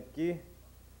որոշակի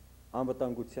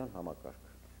անվտանգության համակարգ։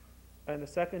 And the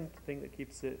second thing that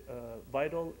keeps it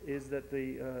vital is that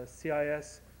the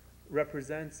CIS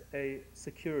represents a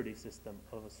security system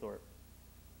of a sort.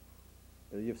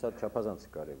 Եվ սա չափազանց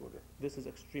կարևոր է։ This is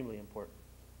extremely important.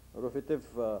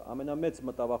 Որովհետև ամենամեծ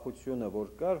մտավախությունը, որ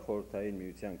կար խորհրդային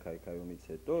միության քայքայումից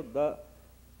հետո, դա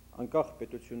անկախ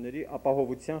պետությունների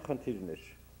ապահովության խնդիրն էր։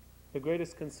 The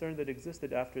greatest concern that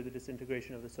existed after the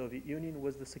disintegration of the Soviet Union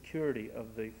was the security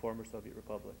of the former Soviet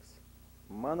republics.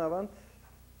 Մանավանդ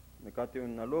նկատի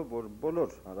ունենալով, որ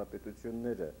բոլոր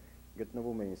հանրապետությունները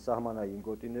գտնվում էին սահմանային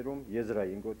գոտիներում,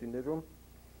 եզրային գոտիներում,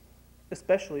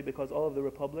 especially because all of the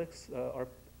republics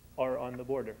are on the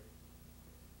border.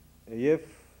 Եվ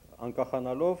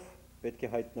անկախանալով պետք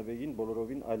է հայտնվեին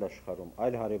բոլորովին այլ աշխարհում,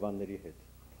 այլ հարևանների հետ։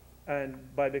 And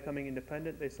by becoming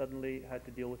independent, they suddenly had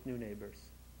to deal with new neighbors.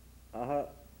 Ահա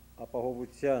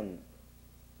ապահովության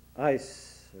այս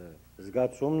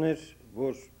զգացումն էր,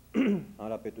 որ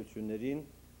հանրապետություններին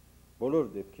բոլոր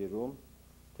դեպքերում,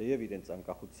 թեև իրենց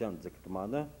անկախության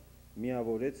ձգտմանը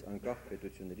միավորեց անկախ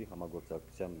պետությունների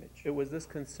համագործակցության մեջ։ It was this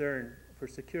concern for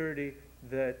security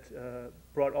that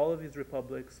brought all of these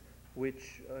republics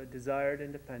which desired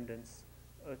independence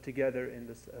together in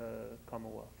this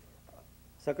Commonwealth.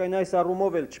 Սակայն այս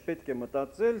առումով էլ չպետք է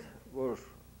մտածել, որ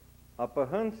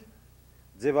ԱՊՀ-ն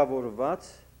ձևավորված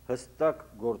հստակ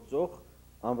գործող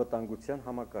անվտանգության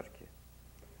համակարգ է։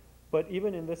 But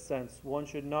even in this sense, one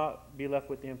should not be left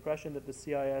with the impression that the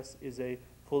CIS is a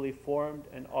fully formed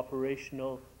and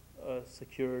operational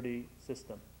security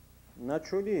system. Նա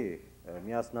չունի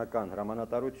միասնական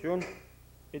հրամանատարություն,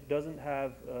 It doesn't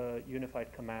have a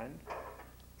unified command.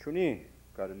 չունի,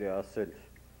 կարելի է ասել,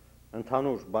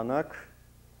 ընդհանուր բանակ,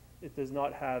 It does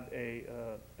not have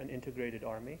an integrated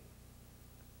army,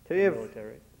 թեև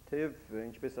military.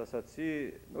 ինչպես ասացի,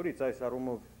 նորից այս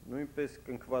առումով նույնպես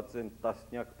կնքված են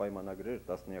տասնյակ պայմանագրեր,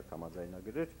 տասնյակ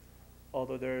համաձայնագրեր,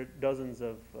 Although there are dozens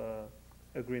of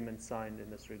agreements signed in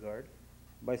this regard.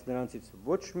 բայց նրանցից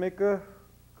ոչ մեկը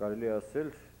կարելի է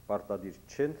ասել պարտադիր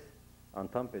չեն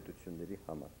անդամ պետությունների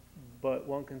համար։ But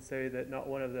one can say that not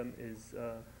one of them is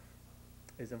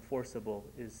enforceable,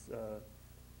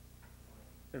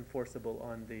 enforceable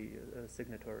on the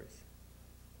signatories.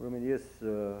 Ուրեմն ես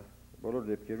բոլոր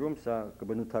դեպքերում սա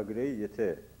կբնութագրեի, եթե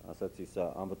ասացի սա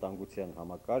անվտանգության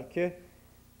համակարգ է,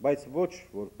 բայց ոչ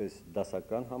որպես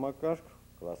դասական համակարգ,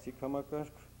 կլասիկ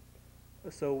համակարգ։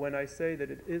 So when I say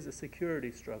that it is a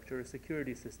security structure, a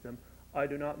security system, I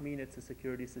do not mean it's a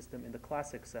security system in the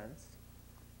classic sense,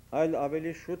 Այլ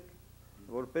ավելի շուտ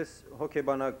որպես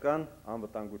հոգեբանական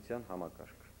անվտանգության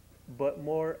համակարգ։ but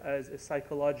more as a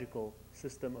psychological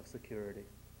system of security.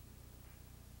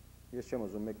 Ես չեմ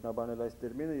ուզում մեկնաբանել այս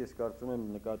տերմինը, ես կարծում եմ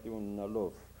նկատի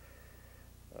ունենալով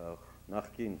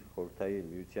նախկին խորհրդային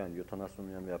միության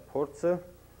 70-ամյա փորձը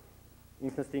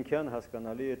ինքնըստինքյան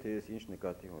հասկանալի է, թե ես ինչ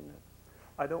նկատի ունեմ։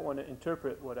 I don't want to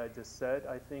interpret what I just said.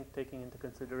 I think taking into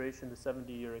consideration the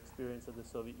 70-year experience of the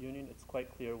Soviet Union, it's quite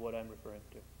clear what I'm referring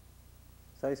to.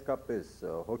 Սա իսկապես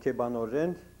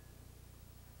հոգեբանորեն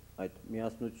այդ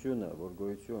միասնությունը, որ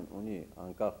գոյություն ունի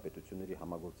անկախ պետությունների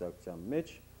համագործակցության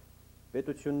մեջ,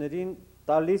 պետություններին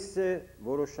տալիս է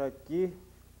որոշակի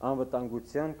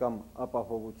անվտանգության կամ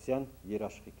ապահովության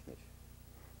երաշխիքներ։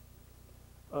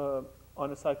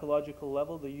 On a psychological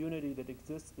level, the unity that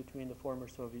exists between the former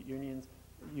Soviet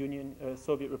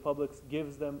Soviet republics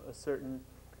gives them certain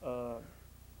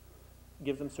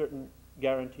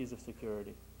guarantees of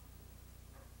security.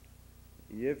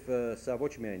 Եվ սա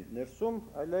ոչ միայն ներսում,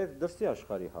 այլև դրսի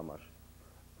աշխարհի համար։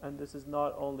 And this is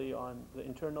not only on the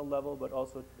internal level, but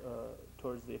also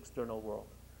towards the external world.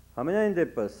 Համենայն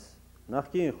դեպս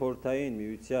նախկին խորհրդային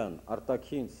միության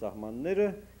արտաքին սահմանները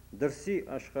դրսի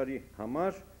աշխարհի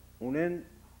համար ունեն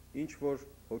ինչ որ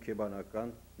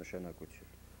հոգեբանական նշանակություն։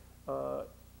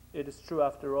 It is true,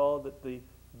 after all, that the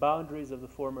boundaries of the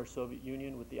former Soviet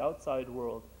Union with the outside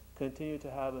world continue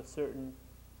to have a certain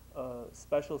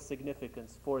special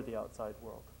significance for the outside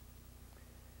world.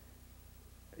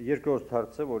 Երկրորդ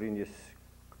հարցը, որին ես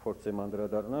կփորձեմ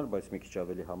անդրադառնալ, բայց մի քիչ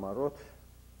ավելի համառոտ,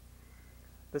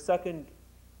 The second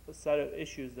set of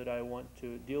issues that I want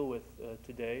to deal with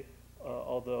today,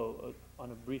 although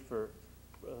on a briefer,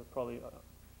 probably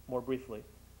more briefly,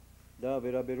 դա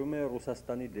վերաբերում է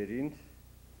Ռուսաստանի դերին,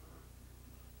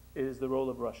 is the role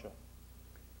of Russia.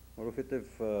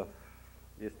 որովհետև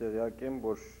ես տեղյակ եմ,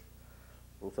 որ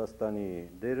Ռուսաստանի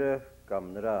դերը կամ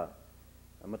նրա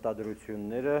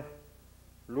մտադրությունները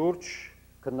լուրջ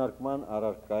քննարկման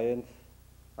առարկա են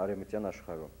արևմտյան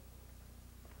աշխարհում։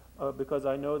 Because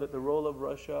I know that the role of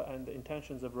Russia and the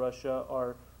intentions of Russia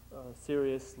are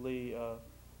seriously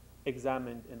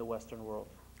examined in the Western world.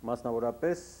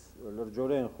 Մասնավորապես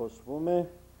լրջորեն խոսվում է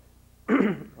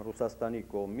Ռուսաստանի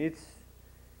կողմից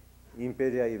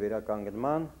իմպերիայի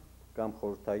վերականգնման կամ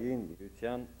խորհրդային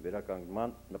միության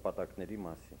վերականգնման նպատակների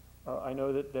մասին։ I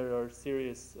know that there are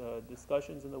serious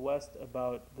discussions in the West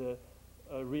about the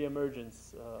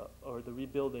re-emergence or the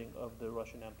rebuilding of the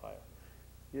Russian Empire.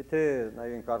 Եթե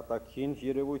նայենք արտաքին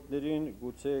երևույթներին,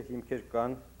 գուցե հիմքեր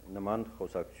կան նման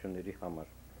խոսակցությունների համար։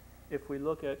 If we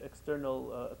look at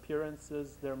external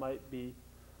appearances, there might be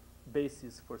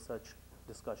bases for such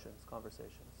discussions,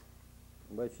 conversations.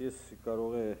 Բայց ես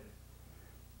կարող է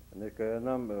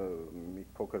ներկայանամ մի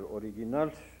փոքր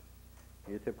օրիգինալ,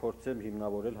 եթե փորձեմ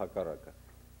հիմնավորել հակառակը։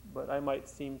 But I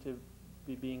might seem to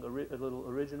be being a little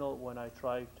original when I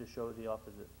try to show the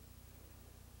opposite.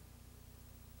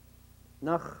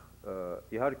 Նախ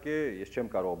իհարկե ես չեմ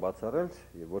կարող բացառել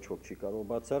եւ ոչ ոք չի կարող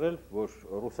բացառել, որ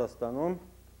Ռուսաստանում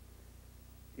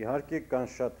իհարկե կան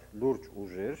շատ լուրջ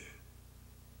ուժեր,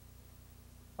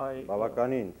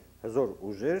 բավականին հզոր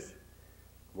ուժեր,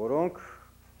 որոնք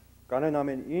կանեն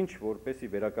ամեն ինչ,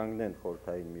 որպեսզի վերականգնեն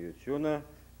խորհրդային միությունը,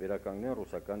 վերականգնեն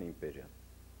ռուսական իմպերիան։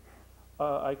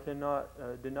 I cannot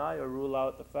deny or rule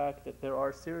out the fact that there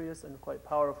are serious and quite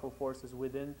powerful forces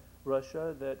within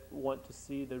Russia that want to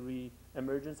see the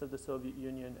re-emergence of the Soviet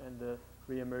Union and the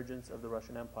re-emergence of the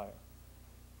Russian Empire.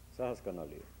 Սա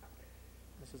հասկանալի է։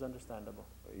 This is understandable.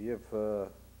 Եվ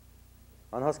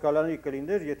անհասկանալի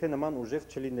կլիներ, եթե նման ուժեր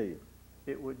չլինեին։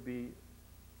 It would be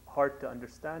hard to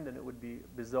understand and it would be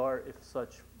bizarre if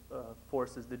such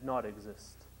forces did not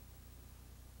exist.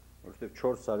 Որովհետև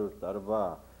 400 տարվա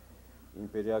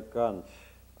իմպերիական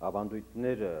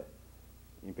ավանդույթները,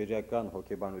 իմպերիական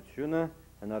հոգեբանությունը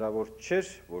հնարավոր չէր,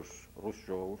 որ ռուս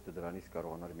ժողովուրդը դրանից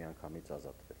կարողանար միանգամից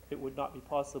ազատվել։ It would not be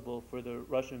possible for the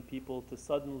Russian people to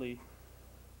suddenly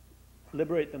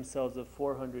liberate themselves of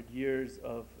 400 years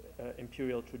of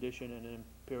imperial tradition and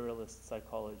imperialist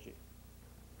psychology.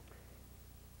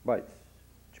 Բայց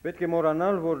չպետք է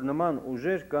մոռանալ, որ նման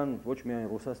ուժեր կան ոչ միայն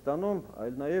Ռուսաստանում,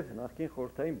 այլ նաև նախկին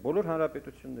խորհրդային բոլոր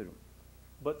հանրապետություններում։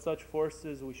 But such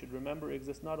forces, we should remember,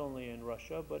 exist not only in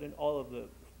Russia, but in all of the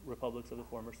republics of the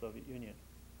former Soviet Union.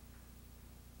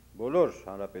 Բոլոր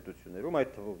հանրապետություններում, այդ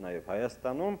թվում նաև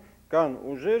Հայաստանում, կան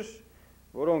ուժեր,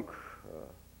 որոնք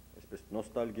այսպես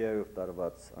նոստալգիայով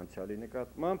տարված անցյալի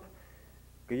նկատմամբ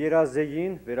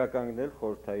կերազեին վերականգնել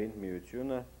խորհրդային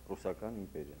միությունը, ռուսական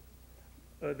իմպերիան։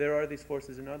 There are these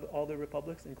forces in all the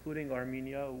republics, including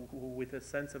Armenia, who with a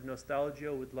sense of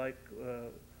nostalgia would like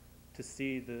to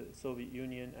see the Soviet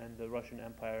Union and the Russian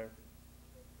Empire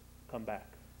come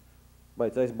back.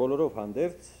 Բայց այս բոլորով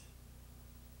հանդերձ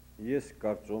ես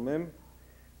կարծում եմ,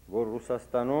 որ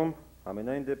Ռուսաստանում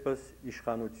ամենայն դեպս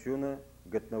իշխանությունը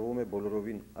գտնվում է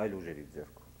բոլորովին այլ ուժերի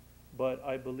ձեռքում։ But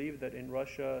I believe that in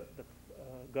Russia the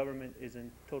government is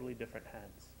in totally different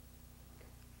hands.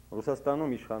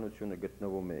 Ռուսաստանում իշխանությունը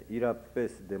գտնվում է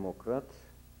իրապես դեմոկրատ,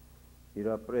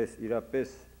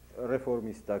 իրապես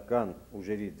ռեֆորմիստական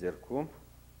ուժերի ձեռքում։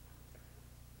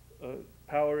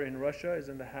 Power in Russia is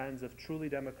in the hands of truly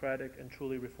democratic and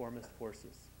truly reformist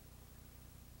forces.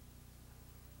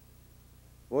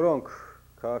 Որոնք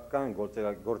քաղաքական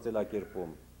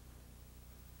գործելակերպում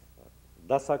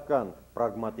դասական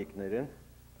պրագմատիկներ են,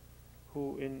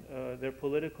 who in their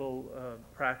political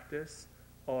practice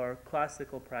are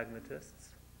classical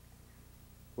pragmatists,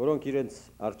 որոնք իրենց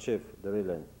արժև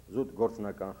դրել են զուտ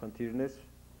գործնական խնդիրներ,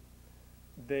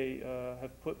 they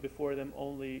have put before them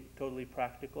only totally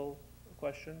practical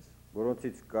questions,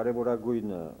 որոնցից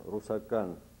կարևորագույնը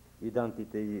ռուսական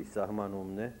իդենտիտեի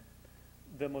սահմանումն է,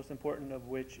 the most important of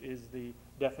which is the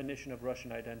definition of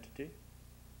Russian identity.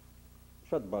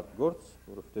 շատ բարդ գործ,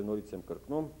 որովհետև նորից եմ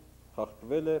կրկնում,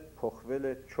 խախտվել է, փոխվել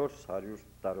է 400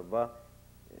 տարվա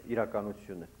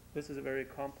իրականությունը։ This is a very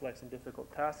complex and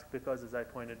difficult task because, as I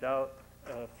pointed out,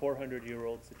 a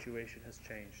 400-year-old situation has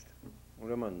changed.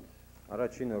 Ուրեմն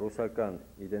առաջինը ռուսական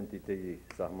իդենտիտեի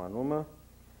սահմանումը,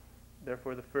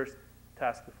 Therefore, the first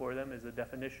task before them is the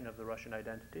definition of the Russian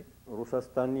identity,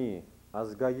 Ռուսաստանի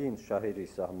ազգային շահերի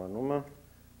սահմանումը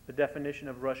the definition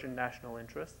of Russian national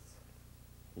interests,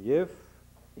 եւ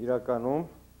իրականում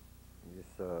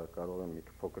ես կարող եմ մի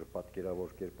փոքր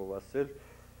պատկերավոր կերպով ասել,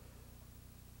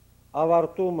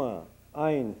 ավարտումը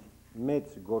այն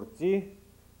մեծ գործի,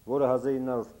 որը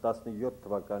 1917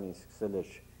 թվականին սկսել էր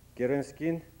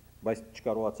Կերենսկին, բայց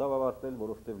չկարողացավ ավարտել,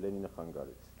 որովհետև Լենինը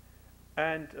խանգարեց։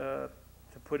 and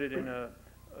to put it in a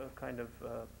kind of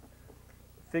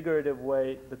figurative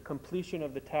way, the completion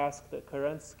of the task that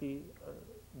Kerensky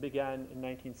began in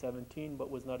 1917 but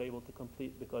was not able to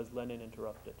complete because Lenin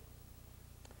interrupted.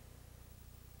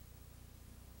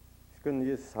 Իսկն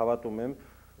ես հավատում եմ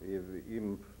եւ իմ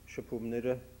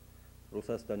շփումները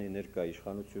Ռուսաստանի ներկա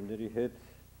իշխանությունների հետ,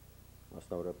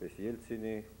 մասնավորապես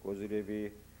Ելցինի, Կոզիրևի,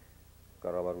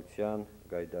 կառավարության,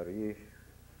 Գայդարի,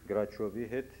 Գրաչովի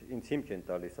հետ ինձ հիմք են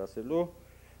տալիս ասելու,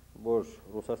 որ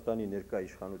Ռուսաստանի ներկա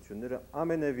իշխանությունները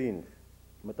ամենևին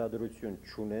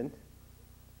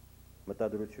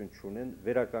մտադրություն չունեն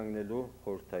վերականգնելու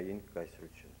խորհրդային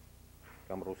կայսրություն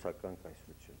կամ ռուսական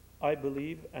կայսրություն։ I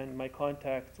believe, and my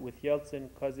contacts with Yeltsin,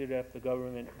 Kozyrev, the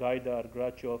government, Gaidar,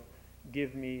 Grachov,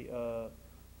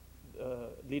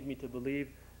 lead me to believe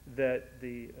that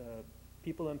the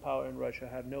people in power in Russia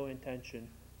have no intention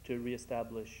to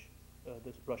reestablish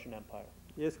the Russian Empire.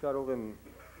 Ես կարող եմ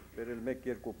վերել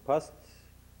մեկ-երկու փաստ,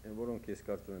 որոնք ես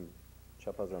կարծում եմ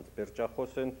չափազանց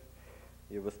պերճախոս են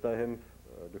եւ վստահ եմ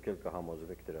դուք էլ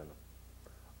կհամոզվեք դրանով։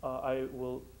 I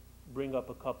will bring up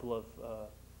a couple of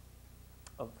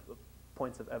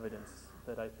points of evidence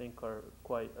that I think are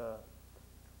quite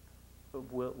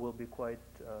will be quite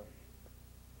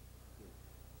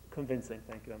convincing.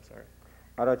 Thank you. I'm sorry.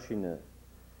 Առաջինը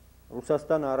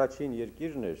Ռուսաստանը առաջին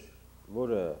երկիրն էր,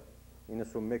 որը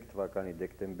 91 թվականի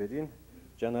դեկտեմբերին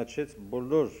ճանաչեց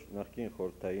բոլոր նախկին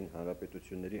խորհրդային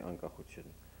հանրապետությունների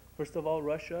անկախությունը։ First of all,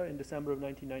 Russia in December of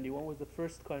 1991 was the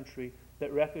first country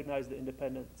that recognized the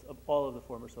independence of all of the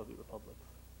former Soviet republics.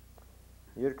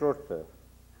 Երկրորդը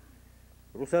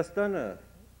Ռուսաստանը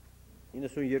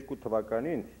 92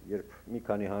 թվականին, երբ մի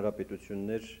քանի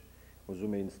հանրապետություններ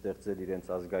ուզում էին ստեղծել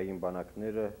իրենց ազգային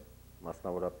բանակները,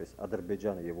 մասնավորապես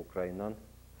Ադրբեջանը եւ Ուկրաինան,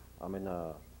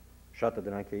 ամենաշատը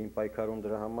դրանք էին պայքարում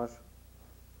դրա համար։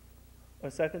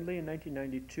 Secondly, in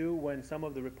 1992, when some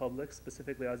of the republics,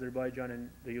 specifically Azerbaijan and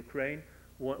the Ukraine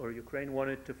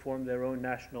wanted to form their own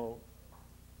national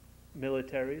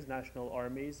militaries, national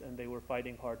armies, and they were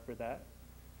fighting hard for that.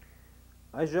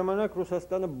 Այս ժամանակ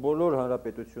Ռուսաստանը բոլոր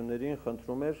հանրապետություններին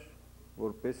խնդրում էր,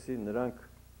 որպեսզի նրանք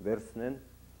վերցնեն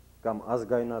կամ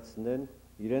ազգայնացնեն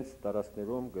իրենց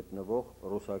տարածքներում գտնվող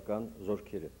ռուսական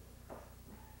զորքերը։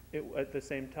 At the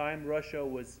same time, Russia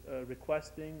was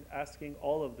asking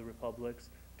all of the republics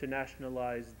to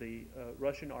nationalize the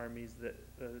Russian armies that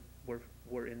were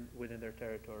within their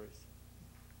territories.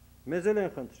 Մեզ էլ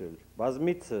են խնդրել,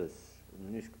 բազմիցս,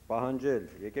 նույնիսկ պահանջել,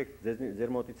 եկեք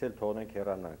ձեր մոտից էլ թողնենք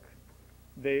հեռանանք։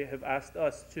 They have asked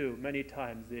us too, many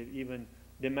times. They've even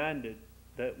demanded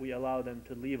that we allow them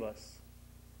to leave us.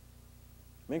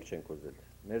 Մենք չենք ուզել։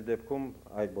 Մեր դեպքում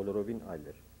այլ բոլորովին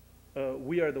այլ էր։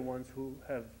 We are the ones who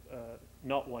have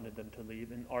not wanted them to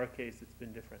leave. In our case, it's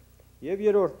been different. Եվ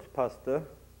երրորդ փաստը,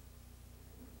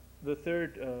 The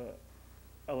third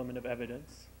element of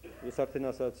evidence, ես արդեն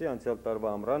ասացի, անցյալ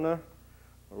տարվա ամռանը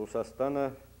Ռուսաստանը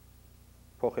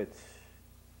փոխեց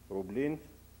ռուբլին,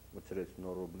 մտցրեց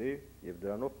նոր ռուբլի եւ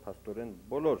դրանով փաստորեն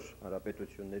բոլոր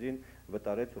հանրապետություններին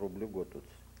վտարեց ռուբլու գոտուց։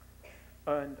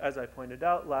 and as I pointed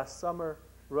out, last summer,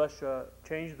 Russia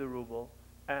changed the ruble,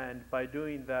 and by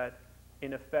doing that,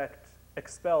 in effect,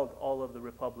 expelled all of the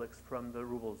republics from the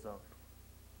ruble zone.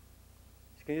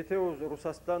 Իսկ եթե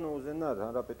Ռուսաստանը ուզենար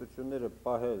հանրապետությունները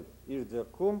պահել իր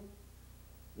ձեռքում,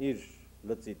 իր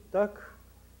լծի տակ,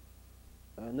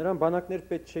 նրան բանակներ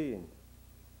պետք չէին։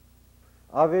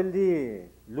 Ավելի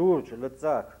լուրջ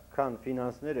լծակ, քան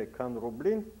ֆինանսները, քան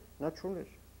ռուբլին, նա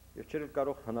չուներ եւ չէր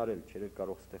կարող հնարել, չէր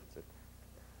կարող ստեղծել։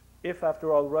 If,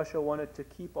 after all, Russia wanted to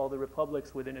keep all the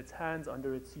republics within its hands,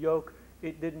 under its yoke,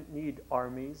 it didn't need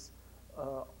armies.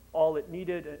 All it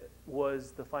needed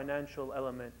was the financial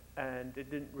element, and it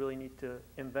didn't really need to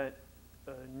invent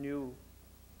new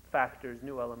factors,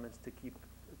 new elements to keep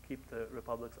keep the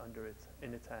republics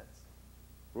in its hands.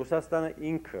 Ռուսաստանը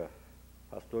ինքը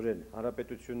աստորեն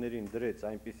հանրապետություններին դրեց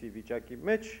այնպիսի վիճակի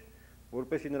մեջ,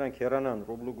 որպեսզի նրանք հեռանան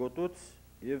ռուբլու գոտուց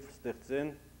եւ ստեղծեն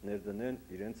ներդնեն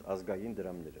իրենց ազգային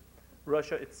դրամները։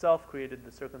 Russia itself created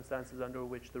the circumstances under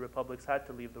which the republics had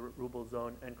to leave the ruble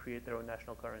zone and create their own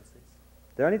national currencies.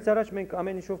 Դրանից առաջ մենք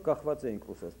ամեն ինչով կախված էինք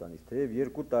Ռուսաստանից, թեև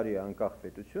 2 տարի անկախ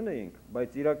պետություն էինք,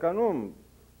 բայց իրականում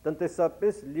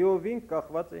տնտեսապես լիովին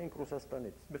կախված էինք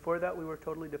Ռուսաստանից։ Before that we were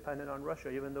totally dependent on Russia,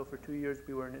 even though for 2 years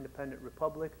we were an independent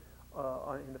republic.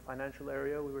 In the financial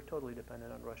area, we were totally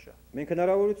dependent on Russia. Մենք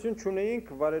հնարավորություն չունեինք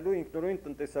վարելու ինքնուրույն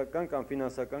տնտեսական կամ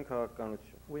ֆինանսական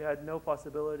քաղաքականություն։ We had no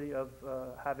possibility of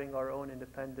having our own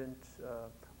independent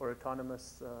or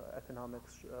autonomous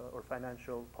economics or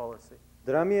financial policy.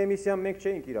 Դրամի էմիսիան մենք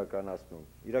չէինք իրականացնում։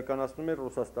 Իրականացնում էր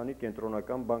Ռուսաստանի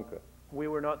կենտրոնական բանկը։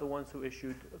 We were not the ones who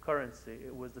issued currency.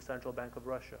 It was the Central Bank of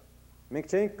Russia.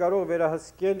 Մենք չէինք կարող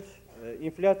վերահսկել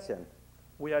ինֆլյացիան։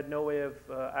 We had no way of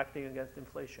acting against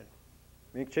inflation.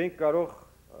 Մենք չէինք կարող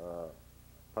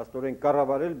փաստորեն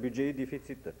կառավարել բյուջեի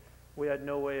դեֆիցիտը։ We had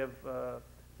no way of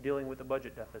dealing with the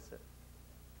budget deficit.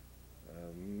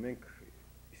 Մենք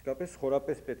իսկապես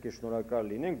խորապես պետք է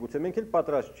շնորհակալ լինենք, գուցե մենք էլ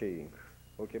պատրաստ չէինք։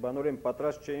 Հոգեբանորեն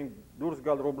պատրաստ չէինք դուրս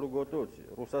գալ ռուբլու գոտուց։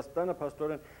 Ռուսաստանը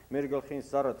փաստորեն մեր գլխին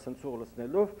սառը ցնցուղ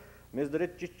լցնելով մեզ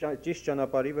դրեց ճիշտ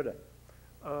ճանապարհի վրա։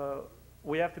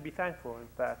 We have to be thankful. In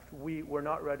fact, we were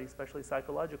not ready, especially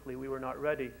psychologically, we were not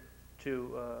ready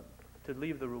to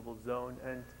leave the ruble zone,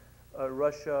 and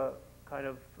Russia kind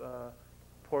of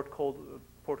poured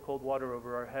cold water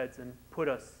over our heads and put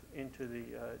us into the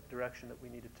direction that we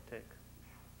needed to take.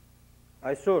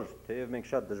 Այսօր, թեև մենք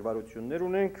շատ դժվարություններ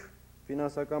ունենք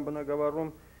ֆինանսական բնագավառում,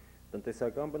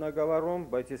 տնտեսական բնագավառում,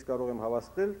 բայց ես կարող եմ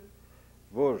հավաստել,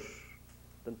 որ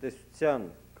տնտեսության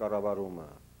կառավարումը,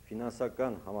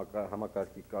 ֆինանսական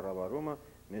համակարգի կառավարումը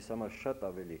մեզ համար շատ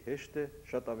ավելի հեշտ է,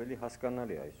 շատ ավելի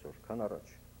հասկանալի այսօր, քան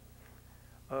առաջ։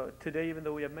 Today, even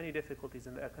though we have many difficulties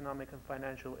in the economic and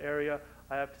financial area,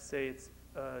 I have to say it's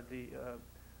the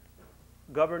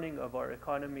governing of our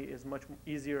economy is much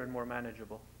easier and more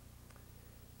manageable.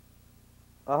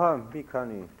 Ահա մի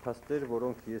քանի փաստեր,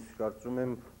 որոնք ես կարծում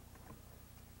եմ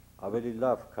ավելի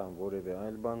լավ, քան որևէ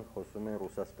այլ բան խոսում են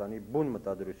Ռուսաստանի բուն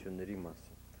մտադրությունների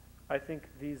մասին։ I think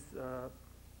these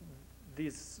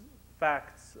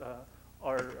facts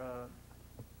are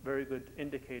very good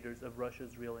indicators of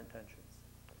Russia's real intentions.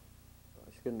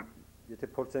 Այսինքն, եթե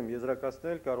փորձեմ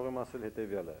եզրակացնել, կարող եմ ասել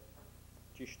հետևյալը.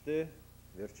 Ճիշտ է,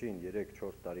 վերջին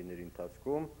 3-4 տարիների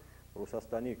ընթացքում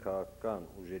Ռուսաստանի քաղաքական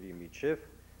ուժերի միջև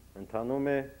ընթանում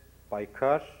է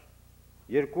պայքար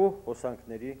երկու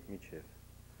հոսանքների միջև։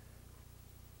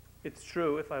 It's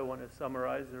true, if I want to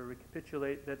summarize or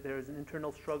recapitulate, that there is an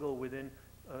internal struggle within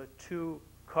two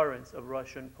currents of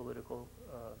Russian political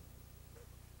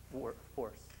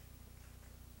force.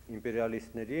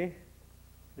 Իմպերիալիստների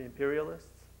The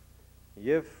imperialists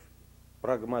եւ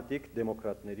պրագմատիկ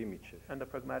դեմոկրատների միջև։ and the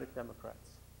pragmatic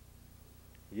Democrats.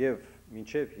 Եվ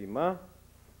մինչև հիմա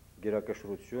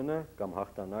գերակշռությունը կամ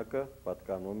հաղթանակը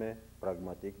պատկանում է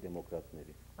պրագմատիկ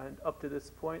դեմոկրատների։ And up to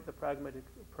this point, the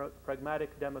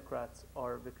pragmatic Democrats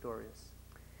are victorious.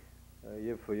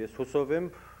 Եվ ես հուսով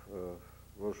եմ,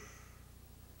 որ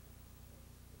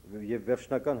եւ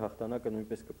վերջնական հաղթանակը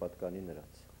նույնպես կպատկանի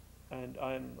նրանց։ And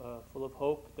I'm full of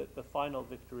hope that the final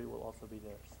victory will also be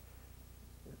theirs.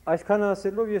 Այսքանը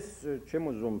ասելով ես չեմ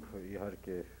ուզում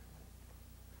իհարկե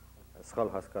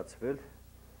սխալ հասկացվել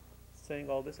Saying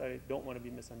all this, I don't want to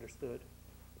be misunderstood.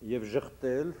 եւ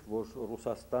ժխտել, որ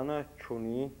Ռուսաստանը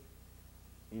չունի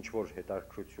ինչ որ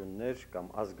հետաքրքրություններ կամ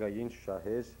ազգային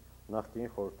շահեր նախկին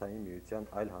խորհրդային միության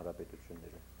այլ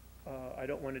հանրապետություններում։ I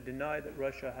don't want to deny that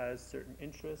Russia has certain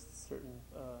interests, certain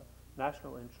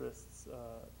national interests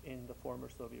in the former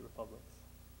Soviet republics.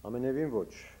 Ամենևին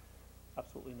ոչ։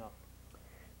 Absolutely not.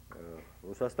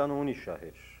 Ռուսաստանը ունի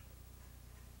շահեր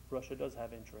Russia does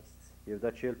have interests, եւ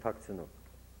դա չի էլ թաքցնող։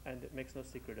 and it makes no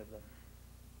secret of them.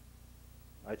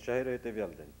 Այդ շահերը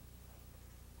հետեւյալն են։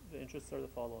 The interests are the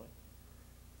following.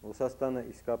 Ռուսաստանը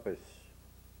իսկապես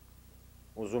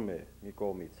ուզում է մի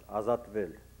կողմից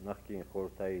ազատվել նախկին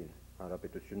խորհրդային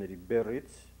հանրապետությունների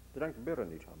բեռից, դրանք բեռ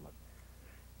են իր համար։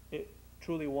 It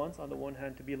truly wants, on the one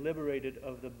hand, to be liberated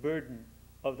of the burden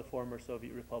of the former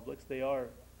Soviet republics. They are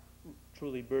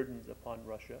truly burdens upon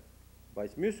Russia.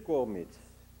 Բայց մյուս կողմից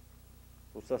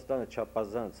Ռուսաստանը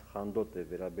չափազանց խանդոտ է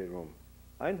վերաբերում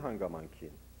այն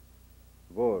հանգամանքին,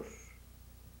 որ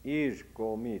իր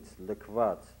կողմից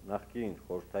լքված նախկին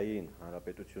խորհրդային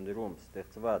հանրապետություններում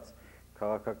ստեղծված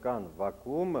քաղաքական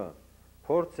վակուումը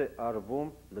փորձ է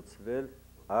արվում լցվել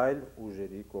այլ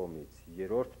ուժերի կողմից,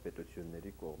 երրորդ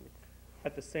պետությունների կողմից։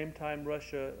 At the same time,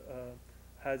 Russia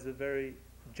has a very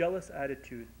jealous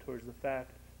attitude towards the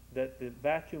fact that the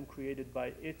vacuum created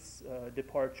by its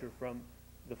departure from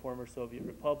the former Soviet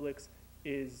republics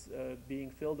is being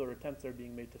filled, or attempts are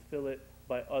being made to fill it,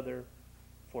 by other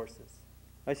forces.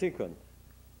 Այսինքն,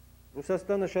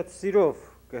 Ռուսաստանը շատ սիրով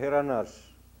կհեռանար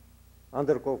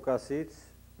Անդրկովկասից,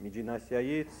 Միջին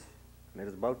Ասիայից,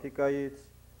 Մերձ Բալտիկայից,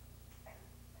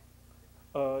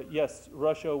 Yes,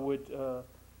 Russia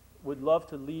would love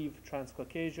to leave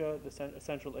Transcaucasia,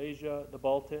 Central Asia, the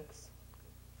Baltics,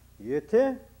 եթե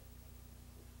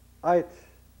այդ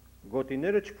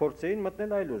գոտիները չփորձեին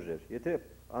մտնել այլ ուժեր, եթե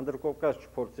Անդրկովկաս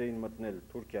չփորձեին մտնել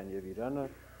Թուրքիան եւ Իրանը,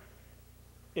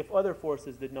 if other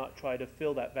forces did not try to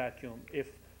fill that vacuum, if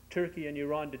Turkey and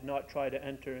Iran did not try to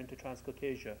enter into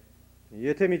Transcaucasia,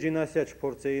 եթե Միջին Ասիա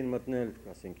չփորձեին մտնել,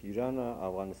 ասենք Իրանը,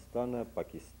 Աֆղանստանը,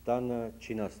 Պակիստանը,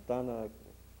 Չինաստանը,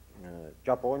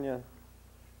 Ճապոնիա,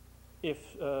 if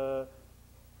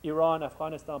Iran,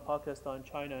 Afghanistan, Pakistan,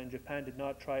 China, and Japan did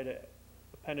not try to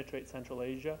penetrate Central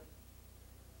Asia,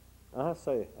 ահա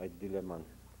սա է այդ դիլեման։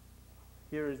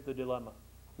 here is the dilemma.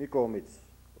 Մի կողմից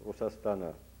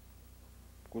Ռուսաստանը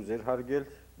կուզեր հարգել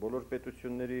բոլոր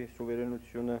պետությունների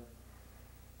սուվերենությունը,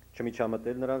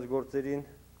 չմիջամտել նրանց գործերին,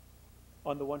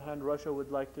 On the one hand, Russia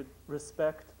would like to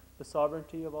respect the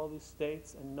sovereignty of all these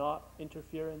states and not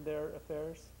interfere in their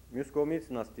affairs. մյուս կողմից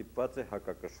նա ստիպված է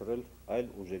հակակշռել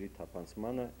այլ ուժերի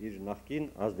թափանցմանը իր նախկին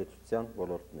ազդեցության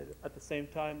ոլորտները։ At the same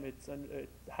time, it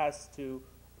has to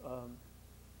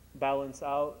balance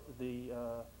out the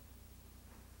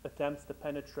attempts to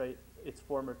penetrate its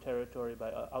former territory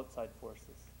by outside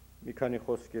forces. Մի քանի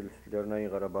խոսք էլ Լեռնային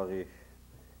Ղարաբաղի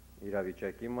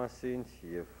իրավիճակի մասին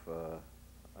եւ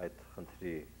այդ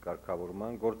խնդրի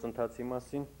կարգավորման գործընթացի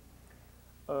մասին։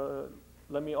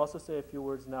 Let me also say a few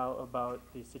words now about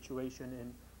the situation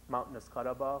in Mountainous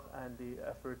Karabakh and the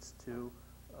efforts to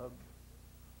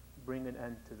bring an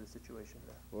end to the situation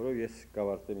there, Որով ես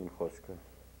կավարտեմ իմ խոսքը։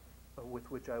 with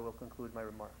which I will conclude my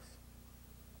remarks.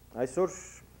 Այսօր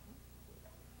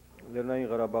Լեռնային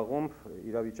Ղարաբաղում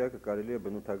իրավիճակը կարելի է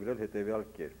բնութագրել հետևյալ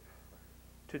կերպ։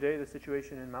 Today, the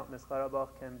situation in Mountainous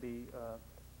Karabakh can be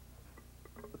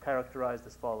characterized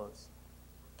as follows.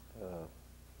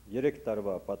 3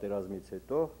 տարվա պատերազմից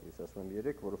հետո, ես ասում եմ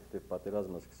 3, որովհետև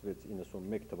պատերազմը սկսվեց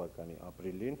 91 թվականի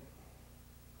ապրիլին,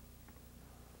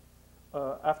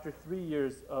 After 3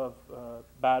 years of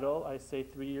battle, I say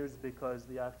 3 years because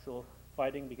the actual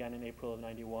fighting began in April of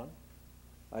 91.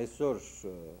 այսօր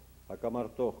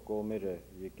հակամարտող կողմերը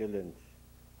եկել են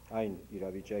այն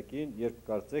իրավիճակին, երբ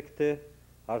կարծեք թե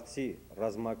հարցի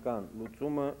ռազմական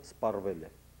լուծումը սպառվել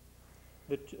է։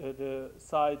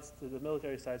 The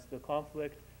military sides to the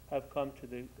conflict have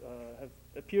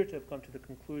appear to have come to the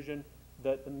conclusion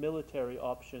that the military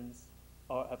options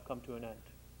have come to an end.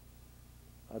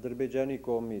 Ադրբեջանի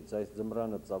կողմից այս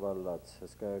ձմռանը ծավալած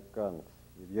հսկայական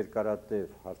եւ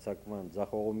երկարատև հարձակման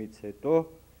ձախողումից հետո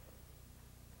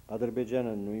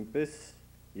Ադրբեջանը նույնպես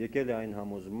եկել է այն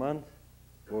համոզման,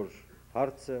 որ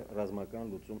հարցը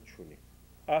ռազմական լուծում չունի։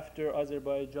 After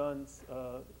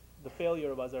the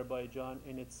failure of Azerbaijan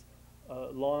in its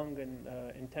long and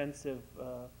intensive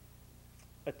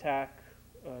attack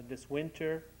this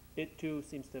winter, it too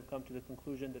seems to have come to the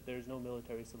conclusion that there is no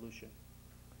military solution.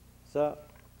 Սա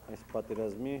այս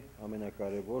պատերազմի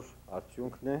ամենակարևոր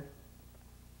արդյունքն է։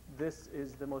 This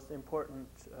is the most important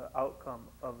outcome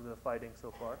of the fighting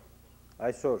so far.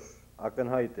 Այսօր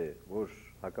ակնհայտ է, որ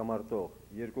հակամարտող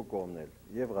երկու կողմն էլ,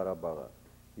 եւ Ղարաբաղը,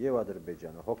 եւ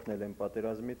Ադրբեջանը հոգնել են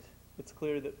պատերազմից։ It's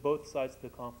clear that both sides of the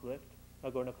conflict,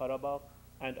 Nagorno-Karabakh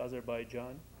and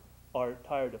Azerbaijan, are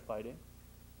tired of fighting.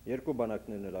 Երկու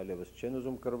բանակներն էլ այլևս չեն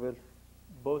ուզում կռվել,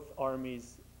 Both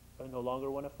armies no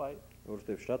longer want to fight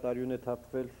որովհետեւ շատ արյուն է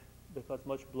թափվել, because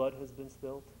much blood has been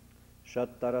spilled. շատ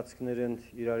տարածքներ են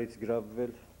իրարից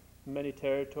գրավվել, Many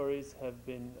territories have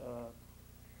been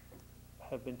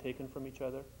taken from each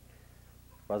other.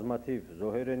 բազմաթիվ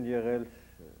զոհեր են եղել,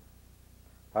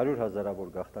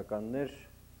 100,000-ավոր գաղթականներ,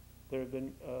 There have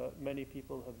been many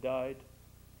people have died.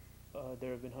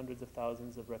 There have been hundreds of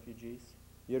thousands of refugees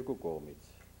երկու կողմից։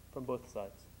 from both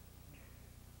sides.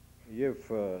 Եվ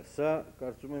սա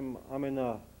կարծում եմ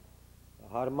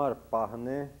ամենահարմար պահն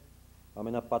է,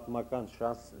 ամենապատմական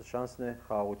շանսն է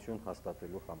խաղաղություն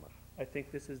հաստատելու համար։ I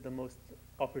think this is the most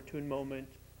opportune moment.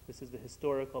 This is the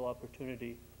historical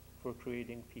opportunity for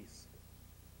creating peace.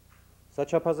 Սա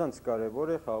չափազանց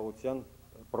կարևոր է խաղաղության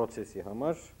process-ի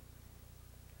համար,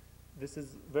 This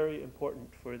is very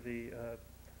important for the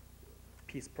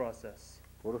peace process.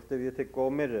 որովհետև եթե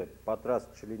կողմերը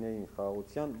պատրաստ չլինեին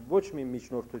խաղաղության, ոչ մի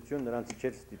միջնորդություն նրանց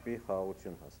չէր ստիպի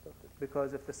խաղաղություն հաստատել։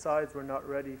 Because if the sides were not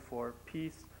ready for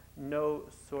peace, no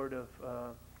sort of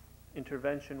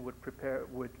intervention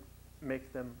would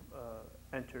make them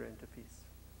enter into peace.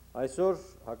 Այսօր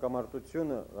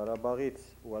հակամարտությունը Ղարաբաղից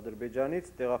ու Ադրբեջանից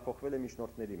տեղափոխվել է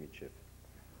միջնորդների միջև։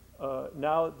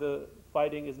 Now the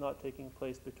fighting is not taking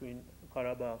place between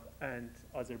Karabakh and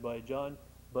Azerbaijan,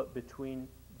 but between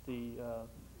the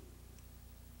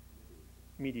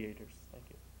mediators. Thank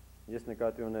you. Ես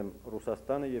նկատի ունեմ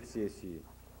Ռուսաստանը եւ CSE-ի։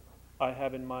 I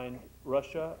have in mind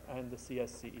Russia and the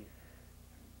CSCE.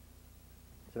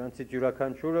 Սրանցից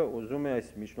յուրաքանչյուրը ուզում է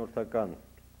այս միջնորդական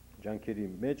ջանքերի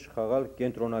մեջ խաղալ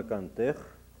կենտրոնական տեղ։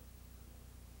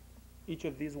 Each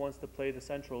of these wants to play the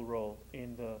central role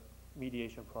in the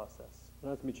mediation process.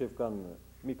 Նրանց միջև կան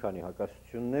մի քանի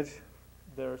հակասություններ,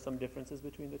 There are some differences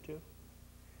between the two,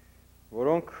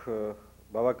 որոնք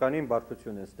բավականին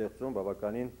բարդություն են ստեղծում,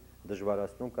 բավականին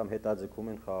դժվարացնում կամ հետաձգում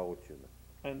են խաղաղությունը։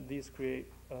 and these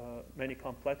create many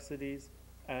complexities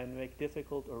and make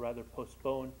difficult or rather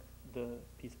postpone the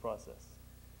peace process.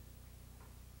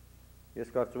 Ես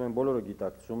կարծում եմ բոլորը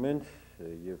գիտակցում են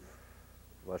եւ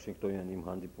Վաշինգտոնյան իմ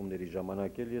հանդիպումների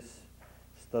ժամանակ էլ ես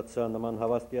ստացա նման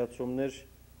հավաստիացումներ,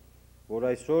 որ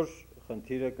այսօր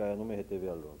խնդիրը կայանում է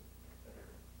հետեւյալով։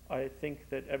 I think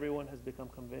that everyone has become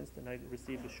convinced, and I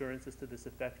received assurances to this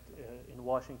effect in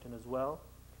Washington as well,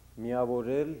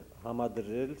 Միավորել,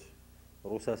 համադրել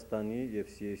Ռուսաստանի եւ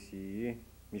CSE-ի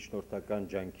միջնորդական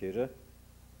ջանքերը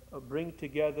bring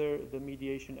together the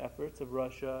mediation efforts of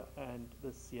Russia and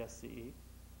the CSCE,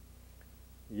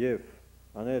 եւ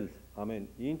անել ամեն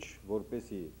ինչ,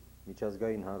 որպեսի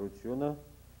միջազգային հանրությունը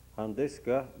հանդես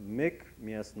գա մեկ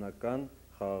միասնական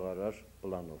խաղաղարար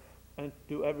պլանով։ and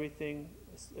do everything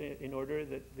in order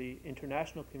that the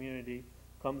international community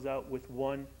comes out with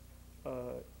one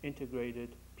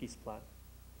integrated peace plan.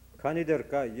 Քանի դեռ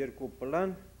կա երկու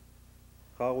պլան,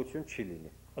 խաղաղություն չի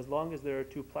լինի, As long as there are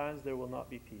two plans, there will not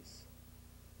be peace.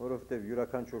 որովհետեւ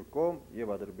յուրաքանչյուր կողմ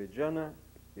եւ Ադրբեջանը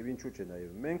եւ ինչու՞ չէ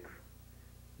նաեւ մենք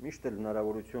միշտ էլ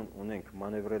հնարավորություն ունենք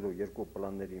մանևրելու երկու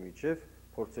պլանների միջև,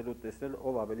 փորձելու տեսնել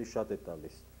ով ավելի շատ է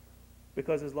տալիս։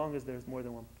 Because as long as there's more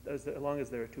than one, as long as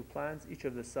there are two plans, each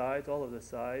of the sides, all of the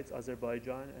sides,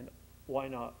 Azerbaijan and why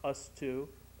not us too,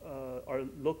 are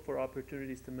look for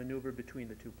opportunities to maneuver between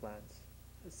the two plans,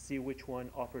 see which one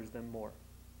offers them more.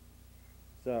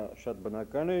 Սա շատ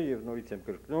բնական է եւ նորից եմ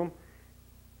կրկնում,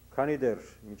 քանի դեռ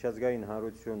միջազգային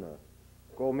հանրությունը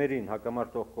կողմերին,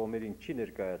 հակամարտող կողմերին չի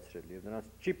ներկայացրել եւ նրանց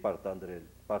չի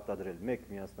պարտադրել մեկ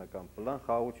միասնական պլան,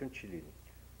 խաղաղություն չի լինի։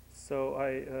 So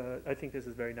I think this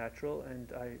is very natural,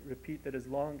 and I repeat that as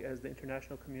long as the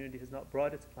international community has not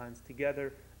brought its plans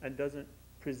together and doesn't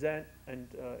present and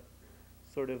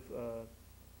sort of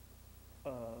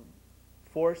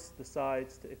force the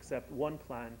sides to accept one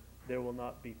plan, there will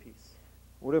not be peace.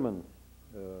 Ուրեմն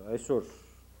այսօր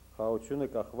խաղաղությունը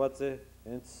կախված է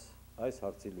հենց այս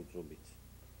հարցի լուծումից։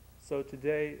 So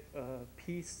today,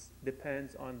 peace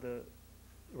depends on the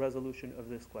resolution of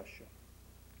this question.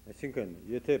 Այսինքն,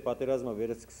 եթե պատերազմը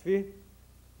վերսկսվի,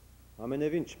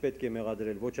 ամենևին չպետք է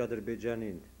մեղադրել ոչ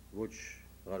Ադրբեջանին, ոչ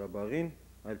Ղարաբաղին,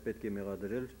 այլ պետք է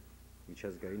մեղադրել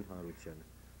միջազգային հանրությանը։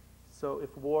 So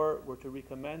if war were to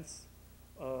recommence,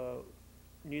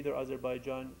 neither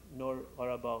Azerbaijan nor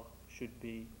Karabakh should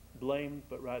be blamed,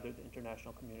 but rather the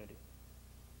international community.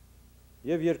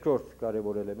 Եվ երկրորդ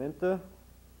կարևոր էլեմենտը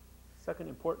Second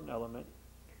important element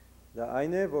դա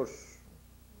այն է, որ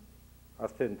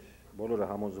արդեն բոլորը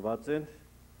համոզված են,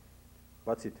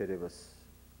 բացի թերևս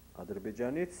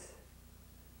Ադրբեջանից,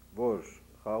 որ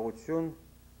խաղաղություն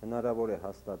հնարավոր է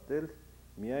հաստատել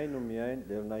միայն ու միայն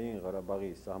Լեռնային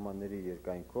Ղարաբաղի սահմանների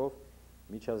երկայնքով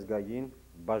միջազգային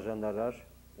բաժանարար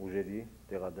ուժերի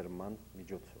տեղադրման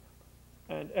միջոցով։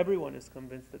 And everyone is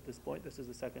convinced at this point, this is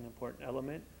the second important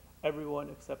element, everyone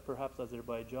except perhaps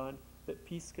Azerbaijan, that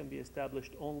peace can be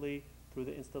established only through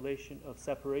the installation of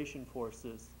separation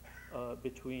forces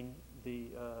between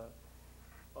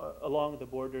along the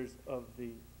borders of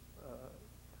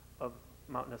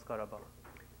Mountainous Karabakh.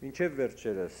 Մինչև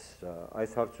վերջերս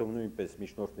այս հարցում նույնպես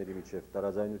միջնորդների միջև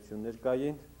տարաձայնություններ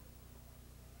կային։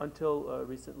 Until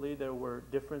recently there were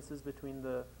differences between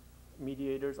the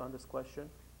mediators on this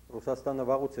question. Ռուսաստանը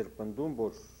վաղուց էր պնդում,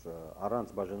 որ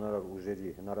առանց բաժանարար ուժերի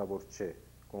հնարավոր չէ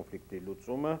կոնֆլիկտի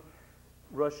լուծումը։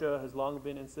 Russia has long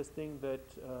been insisting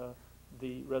that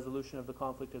the resolution of the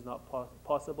conflict is not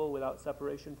possible without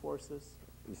separation forces.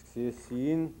 Իսկ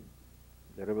CSE-ին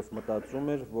դեռևս մտածում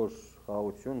էր, որ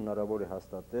խաղաղություն հնարավոր է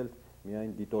հաստատել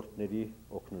միայն դիտորդների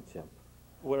օգնությամբ։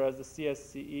 whereas the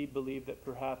CSCE believe that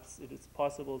perhaps it is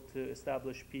possible to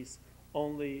establish peace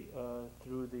only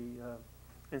through the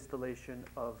installation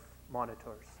of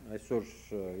monitors. Այսօր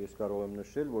ես կարող եմ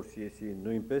նշել, որ CS-ի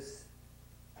նույնպես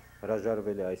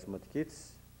հրաժարվել է այս մտքից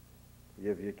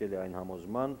եւ եկել է այն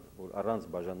համոզման, որ առանց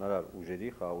բաժանարար ուժերի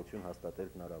խաղաղություն հաստատել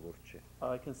հնարավոր չէ։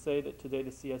 I can say that today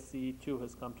the CSCE too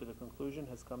has come to the conclusion,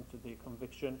 has come to the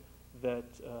conviction that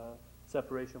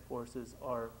separation forces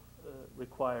are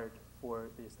required for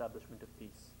the establishment of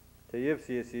peace. Թեև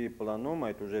CS-ի պլանում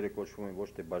այդ ուժերը կոչվում են ոչ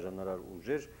թե բաժանարար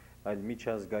ուժեր, այլ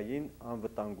միջազգային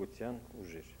անվտանգության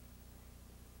ուժեր։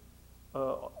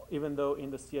 Even though in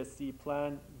the CSC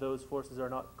plan those forces are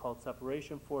not called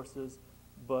separation forces,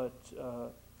 but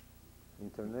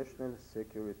International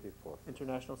Security Force.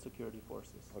 international security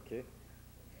forces. Okay.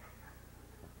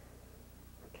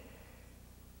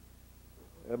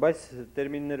 Բայց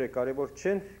տերմինները կարևոր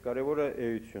չեն, կարևորը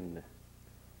էությունն է։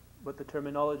 But the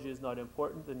terminology is not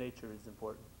important, the nature is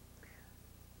important.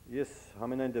 Ես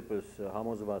համենայն դեպս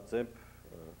համոզված եմ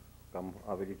կամ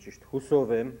ավելի ճիշտ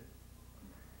հուսով եմ,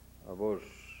 որ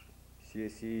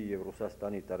CS-ի եւ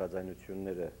Ռուսաստանի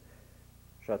տարաձայնությունները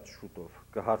շատ շուտով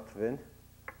կհարթվեն։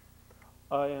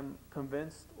 I am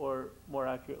convinced, or more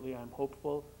accurately, I'm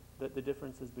hopeful that the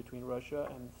differences between Russia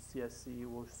and CSC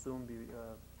will soon be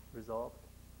resolved.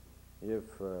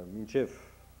 Եվ մինչև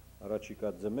առաջիկա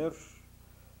ձմեռ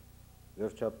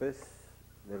վերջապես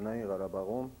Լեռնային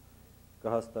Ղարաբաղում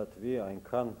կհաստատվի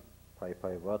այնքան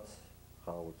փայփայված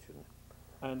խաղաղությունը։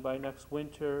 And by next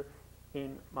winter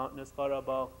in Mountainous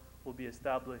Karabakh will be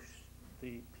established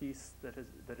the peace that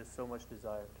is so much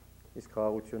desired. Իսկ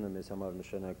խաղաղությունը մեզ համար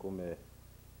նշանակում է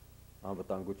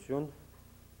անվտանգություն,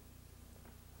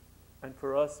 And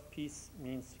for us, peace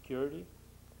means security.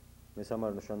 մեզ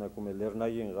համար նշանակում է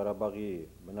Լեռնային Ղարաբաղի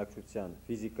բնակչության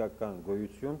ֆիզիկական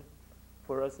գոյություն,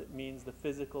 For us, it means the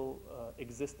physical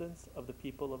existence of the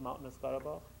people of Mountainous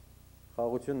Karabakh.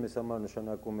 խաղաղություն մեզ համար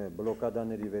նշանակում է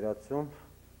բլոկադաների վերացում,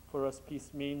 For us, peace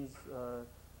means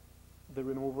the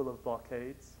removal of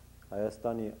blockades.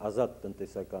 Հայաստանի ազատ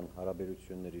տնտեսական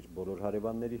հարաբերություններ իր բոլոր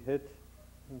հարևանների հետ,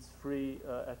 Means free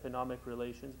economic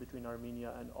relations between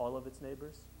Armenia and all of its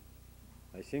neighbors.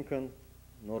 այսինքն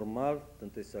նորմալ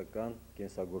տնտեսական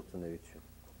կենսագործունեություն։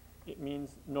 It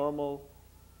means normal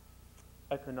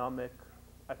economic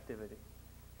activity.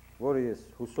 Որը ես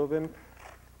հուսով եմ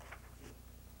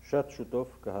շատ շուտով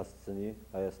կհասցնի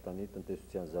Հայաստանի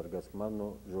տնտեսության զարգացմանն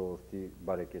ու ժողովրդի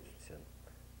բարեկեցության։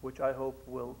 Which I hope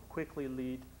will quickly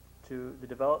lead to the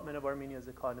development of Armenia's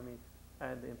economy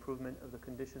and the improvement of the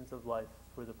conditions of life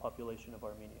for the population of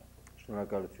Armenia.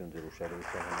 Շնորհակալություն ձեր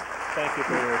ուշադրության համար։ Thank you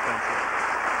for your attention.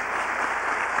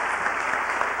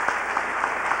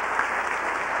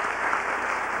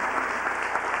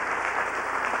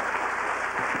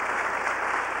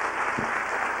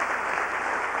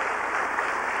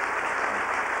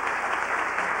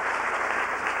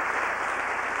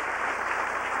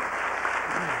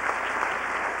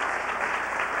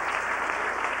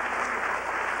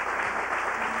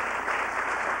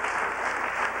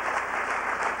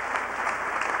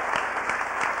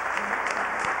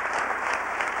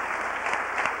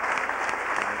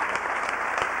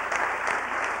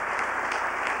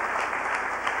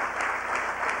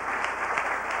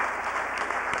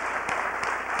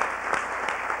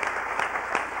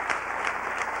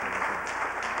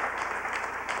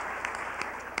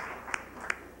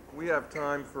 We have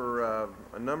time for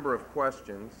a number of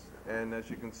questions, and as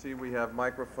you can see, we have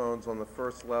microphones on the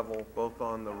first level, both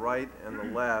on the right and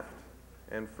the left.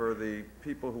 And for the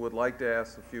people who would like to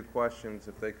ask a few questions,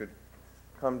 if they could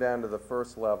come down to the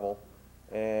first level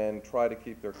and try to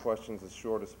keep their questions as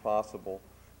short as possible.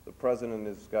 The President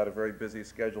has got a very busy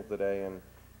schedule today,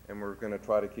 and we're going to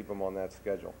try to keep him on that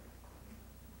schedule.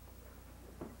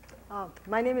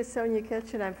 My name is Sonia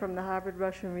Kitchen. I'm from the Harvard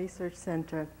Russian Research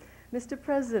Center. Mr.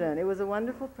 President, it was a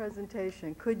wonderful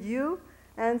presentation. Could you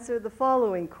answer the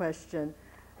following question?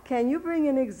 Can you bring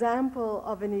an example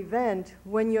of an event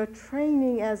when your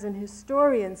training as an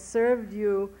historian served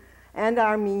you and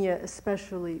Armenia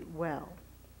especially well?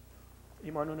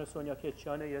 Իմ անունը Սոնյա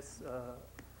Քեչյան է, ես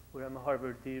ուրեմն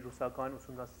Հարվարդի ռուսական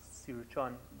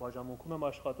ուսումնասիրության բաժանմունքում եմ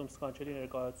աշխատում, սքանչելի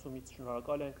ներկայացումից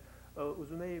շնորհակալ ենք։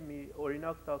 Ուզում էի մի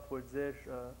օրինակ տակ, որ ձեր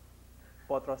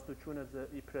պատրաստությունը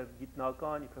իբրև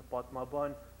գիտնական, իբրև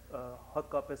պատմաբան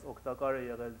հատկապես օգտակար է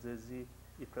եղել ձեզի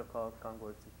իբրև քաղաքական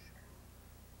գործիչ։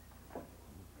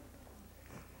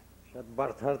 Շատ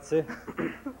բարդ հարց է։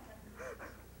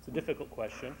 It's a difficult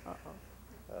question.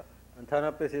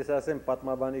 Ընդհանրապես ես ասեմ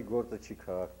պատմաբանի գործը չի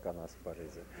քաղաքական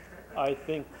ասպարեզը։ I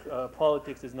think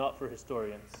politics is not for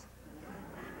historians.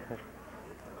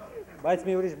 Բայց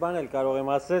մի ուրիշ բան էլ կարող եմ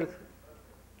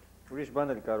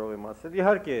ասել,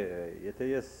 Իհարկե, եթե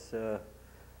ես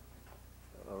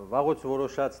վաղուց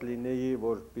որոշած լինեի,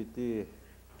 որ պիտի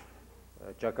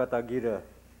ճակատագիրը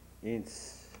ինձ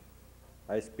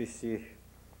այսպիսի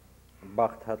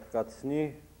բախտ հատկացնի,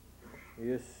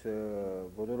 ես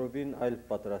բոլորովին այլ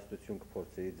պատրաստություն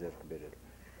կփորձեի ձեռք բերել։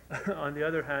 On the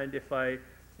other hand, if I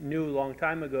knew a long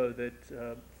time ago that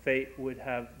fate would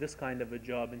have this kind of a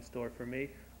job in store for me,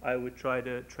 I would try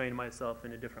to train myself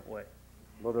in a different way.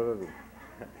 Բոլորովին։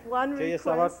 One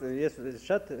request. Ես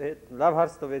շատ լավ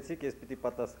հարց տվեցիք, ես պիտի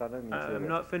պատասխանեմ ինչ I'm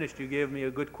not finished. You gave me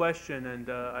a good question, and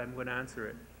I'm going to answer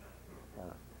it.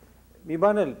 Մի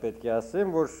բան էլ պետք է ասեմ,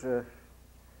 որ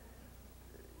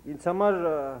ինձ համար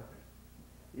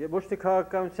ոչ թե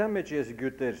քաղաքականության մեջ ես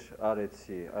գյուտեր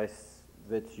արեցի այս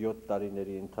 6-7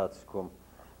 տարիների ընթացքում,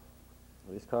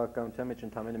 ես քաղաքականության մեջ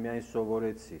ընդամենը միայն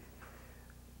սովորեցի,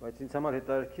 բայց ինձ համար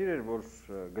հետաքրքիր էր, որ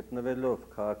գտնվելով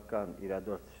քաղաքական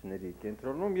իրադարձությունների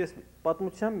կենտրոնում ես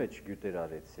պատմության մեջ գյուտեր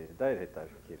արեցի, դա էր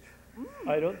հետաքրքիր։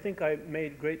 I don't think I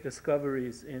made great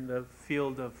discoveries in the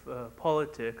field of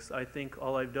politics. I think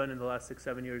all I've done in the last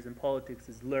 6-7 years in politics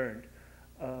is learned.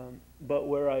 But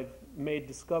where I've made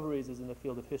discoveries is in the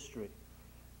field of history.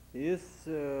 Ես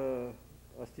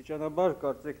աստիճանաբար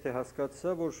կարծեք թե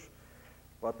հասկացա, որ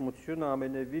պատմությունը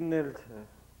ամենևին էլ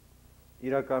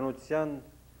իրականության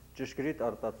ճշգրիտ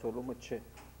արտացոլումը չէ։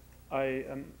 I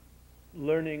am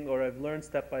learning, or I've learned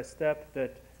step by step,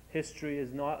 that history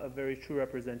is not a very true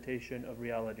representation of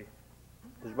reality.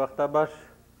 Դժբախտաբար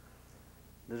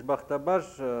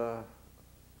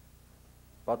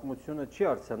պատմությունը չի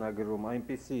արձանագրում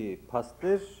այնպիսի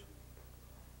փաստեր,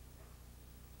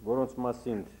 որոնց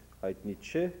մասին հայտնի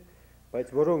չէ, բայց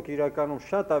որոնք իրականում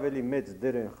շատ ավելի մեծ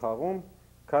դեր են խաղում,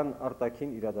 քան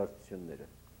արտաքին իրադարձությունները։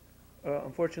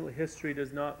 Unfortunately, history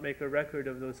does not make a record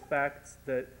of those facts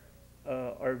that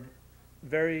are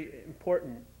very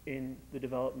important in the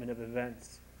development of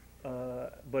events,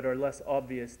 but are less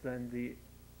obvious than the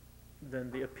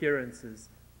appearances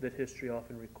that history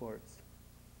often records.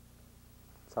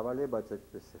 It's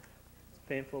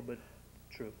painful, but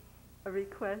true. A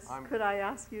request. Could I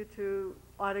ask you to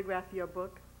autograph your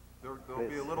book? There'll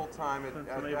be a little time at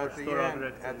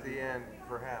the end,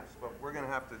 perhaps, but we're going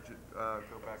to have to go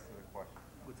back to the question.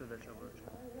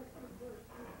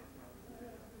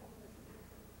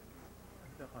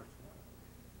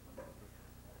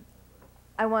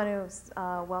 I want to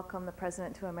welcome the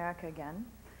President to America again.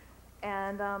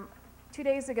 And 2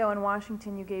 days ago in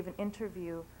Washington, you gave an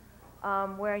interview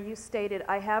where you stated,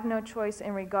 "I have no choice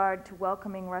in regard to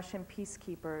welcoming Russian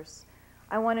peacekeepers."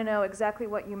 I want to know exactly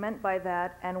what you meant by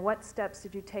that, and what steps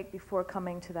did you take before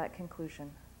coming to that conclusion?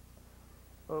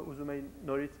 Ուզում եմ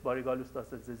նորից բարի գալուստ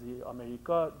ասել ձեզի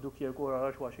Ամերիկա, դուք 2 օր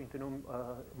առաջ Վաշինգտոնում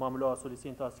մամուլի ասուլիսի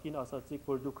ընթացքին ասացիք,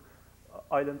 որ դուք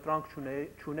այլ ընտրանք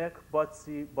չունեք,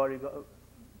 բացի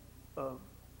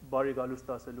բարի գալուստ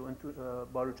ասելու,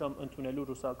 բարությամբ ընդունելու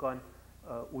ռուսական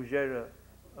ուժերը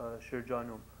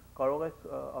շրջանում։ Կարող եք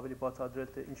ավելի բացատրել,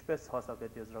 թե ինչպես հասակ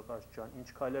այդ եզրակացության, ինչ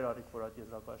քայլեր արիք, որ այդ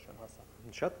եզրակացության հասակ։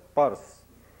 Շատ պարզ։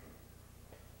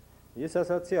 Ես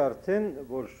ասացի արդեն,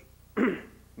 որ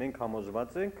մենք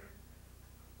համոզված ենք,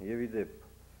 եւ իդեպ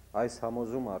այս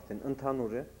համոզումը արդեն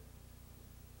ընդհանուր է,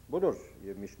 բոլոր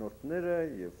եւ միջնորդները,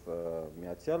 եւ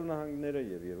Միացյալ Նահանգները,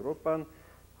 եւ Եվրոպան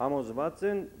համոզված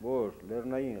են, որ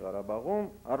Լեռնային Ղարաբաղում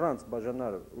առանց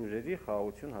բաժանար ուժերի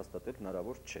խաղաղություն հաստատել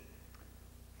հնարավոր չէ։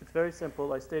 It's very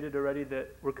simple. I stated already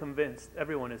that we're convinced,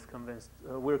 everyone is convinced,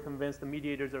 we're convinced, the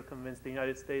mediators are convinced, the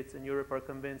United States and Europe are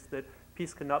convinced that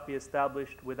peace cannot be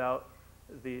established without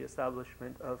the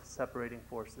establishment of separating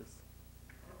forces.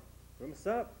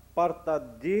 Սա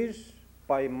պարտադիր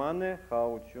պայման է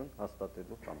խաղաղություն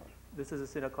հաստատելու համար։ This is a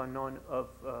sine qua non of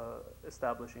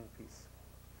establishing peace.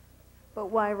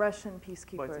 But why Russian Բայց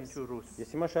peacekeepers? ինչու ռուս?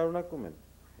 Ես հիմա շարունակում եմ։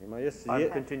 Հիմա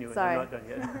I'm continuing, Sorry. I'm not done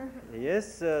yet.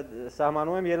 ես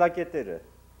սահմանում եմ ելակետերը։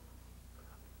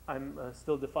 I'm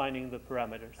still defining the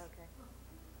parameters. Okay.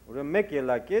 Ուրեմն մեկ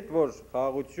ելակետ, որ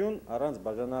խաղաղություն առանց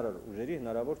բաժանարար ուժերի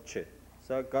հնարավոր չէ։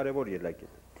 Սա կարևոր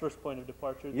ելակետ է։ First point of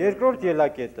departure. Երկրորդ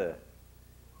ելակետը,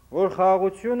 որ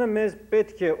խաղաղությունը մեզ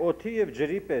պետք է օդի եւ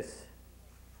ջրի պես։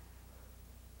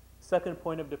 Second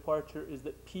point of departure is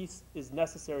that peace is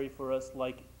necessary for us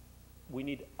like we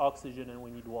need oxygen and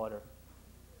we need water.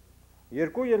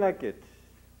 Երկու ելակետ։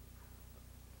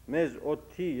 Մեզ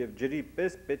օդի եւ ջրի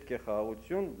պես պետք է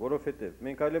խաղաղություն, որովհետեւ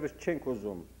մենք այլևս չենք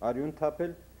ուզում արյուն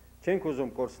թափել, չենք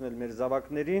ուզում կորցնել մեր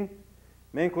զավակներին,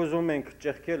 մենք ուզում ենք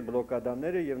ճեղքել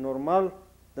բլոկադաները եւ նորմալ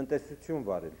տնտեսություն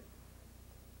վարել։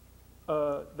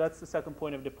 That's the second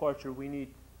point of departure. We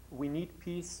need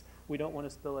peace. We don't want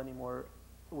to spill any more.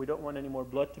 We don't want any more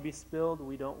blood to be spilled.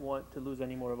 We don't want to lose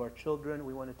any more of our children.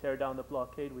 We want to tear down the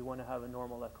blockade. We want to have a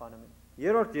normal economy.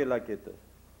 Երրորդ ելակետը։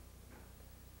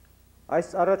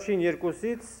 Այս առաջին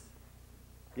երկուսից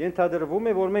ենթադրվում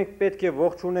է, որ մենք պետք է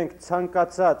ողջունենք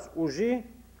ցանկացած ուժի,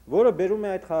 որը բերում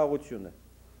է այդ խաղաղությունը։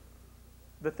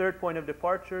 The third point of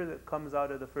departure that comes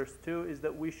out of the first two is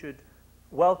that we should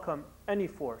welcome any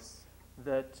force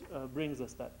that brings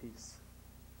us that peace.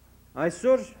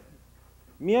 Այսօր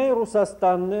միայն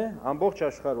Ռուսաստանն է ամբողջ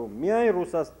աշխարհում, միայն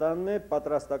Ռուսաստանն է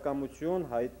պատրաստակամություն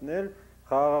հայտնել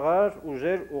խաղաղար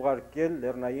ուժեր ուղարկել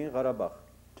Լեռնային Ղարաբաղ։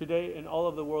 Today, in all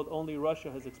of the world, only Russia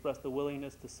has expressed the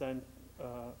willingness to send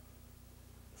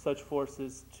such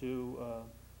forces to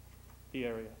the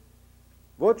area.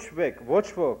 Ոչ ոք,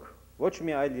 ոչ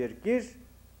մի այլ երկիր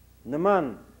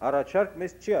նման առաջարկ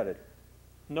մեզ չի արել։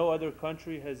 No other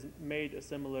country has made a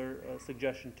similar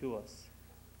suggestion to us.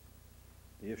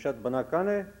 Եվ շատ բնական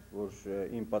է, որ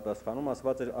իմ պատասխանում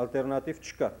ասված էր ալտերնատիվ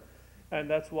չկա։ And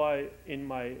that's why in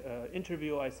my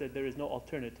interview I said there is no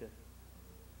alternative.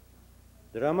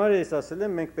 Դրա համար ես ասել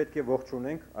եմ, մենք պետք է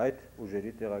ողջունենք այդ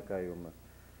ուժերի տեղակայումը։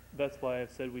 That's why I've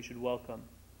said we should welcome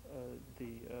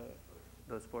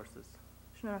those forces.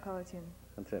 Շնորհակալություն։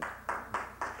 Խնդրեմ։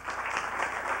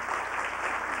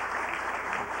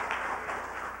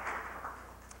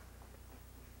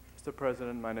 Mr.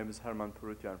 President, my name is Herman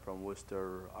Purutyan from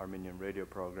Worcester Armenian radio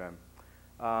program.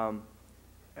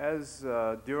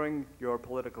 During your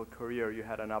political career, you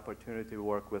had an opportunity to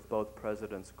work with both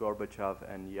Presidents Gorbachev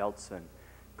and Yeltsin.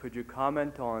 Could you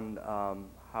comment on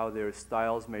how their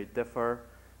styles may differ,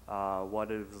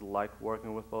 what it was like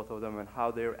working with both of them, and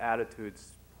how their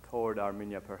attitudes toward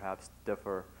Armenia perhaps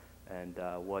differ, and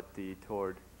what the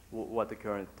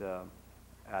current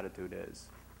attitude is?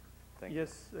 Thank you.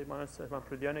 Ես Herman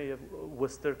Purutyan եւ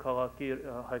Worcester քաղաքի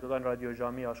հայկական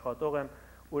ռադիոժամի աշխատող եմ,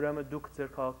 ուրեմն դուք ձեր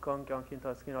քաղաքական կյանքի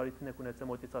ընթացքին արիթին եք ունեցել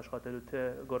մոտից աշխատելու թե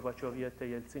Գորբաչովի հետ թե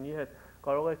Ելցինի հետ,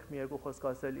 կարող եք մի երկու խոսք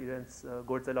ասել իրենց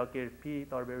գործելակերպի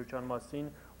տարբերության մասին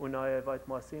ու նաև այդ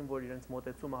մասին, որ իրենց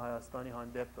մոտեցումը Հայաստանի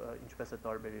հանդեպ ինչպես է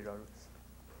տարբեր իրարուց։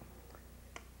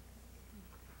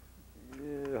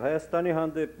 Հայաստանի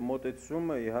հանդեպ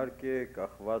մոտեցումը իհարկե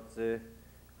կախված է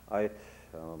այդ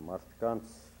մարդկանց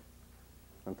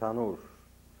ընդհանուր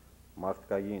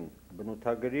մարդկային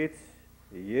բնութագրից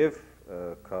եւ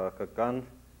քաղաքական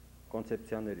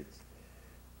կոնցեպցիաներից։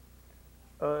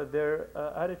 Their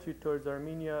attitude towards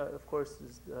Armenia, of course,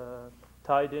 is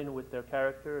tied in with their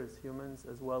character as humans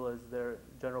as well as their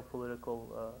general political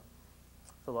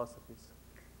philosophies.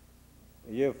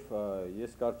 Եվ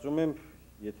ես կարծում եմ,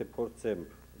 եթե փորձեմ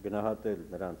գնահատել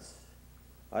նրանց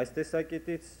այս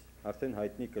տեսակետից, արդեն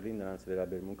հայտնի կլինի նրանց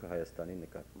վերաբերմունքը Հայաստանի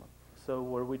նկատմամբ։ So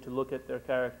were we to look at their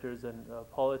characters and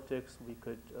politics, we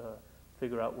could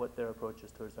figure out what their approach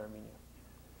is towards Armenia.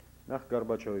 Նախ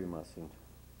Գորբաչովի մասին։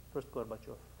 First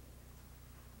Gorbachev.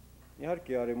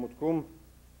 Իհարկե արևմուտքում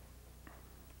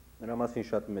նրա մասին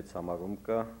շատ մեծ համարում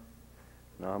կա,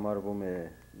 նա համարվում է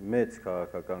մեծ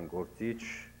քաղաքական գործիչ,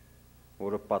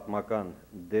 որը պատմական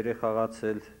դեր է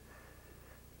խաղացել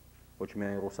ոչ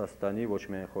միայն Ռուսաստանի, ոչ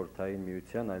միայն Խորհրդային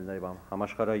Միության, այլ նաև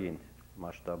համաշխարհային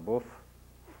մասշտաբով։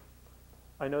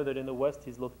 I know that in the West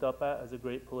he's looked up at as a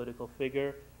great political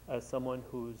figure, as someone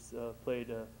who's played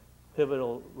a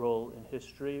pivotal role in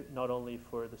history, not only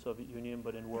for the Soviet Union,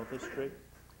 but in world history.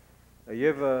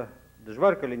 Եվ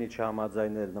դժվար կլինի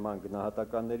չհամաձայնել նման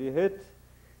գնահատականների հետ,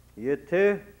 եթե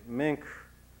մենք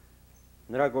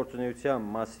նրա գործունեության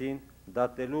մասին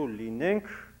դատելու լինենք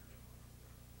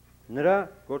նրա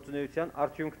գործունեության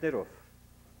արդյունքներով։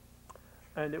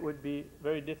 And it would be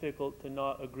very difficult to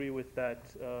not agree with that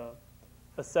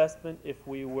assessment if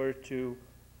we were to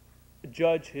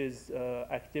judge his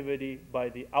activity by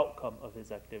the outcome of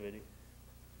his activity.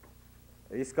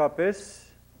 Իսկապես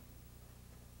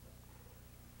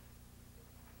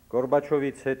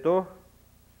Գորբաչովից հետո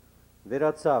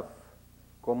վերացավ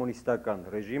կոմունիստական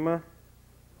ռեժիմը։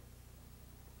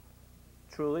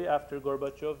 Truly, after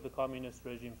Gorbachev, the communist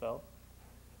regime fell.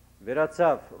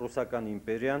 Վերացավ ռուսական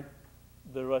իմպերիան,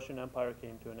 The Russian Empire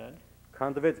came to an end.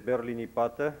 քանդվեց Բերլինի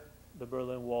պատը, The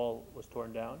Berlin Wall was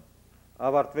torn down.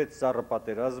 ավարտվեց Սառը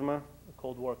պատերազմը։ The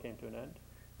Cold War came to an end.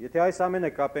 Եթե այս ամենը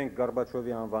կապենք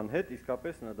Գորբաչովի անվան հետ,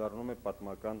 իսկապես նա դառնում է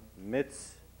պատմական մեծ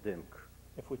դեմք։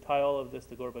 If we tie all of this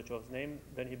to Gorbachev's name,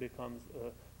 then he becomes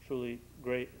a truly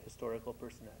great historical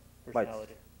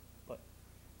personality. But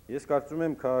Ես կարծում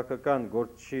եմ քաղաքական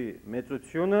գործչի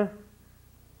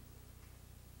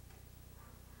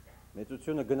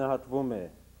մեծությունը գնահատվում է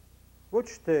ոչ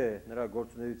թե նրա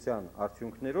գործունեության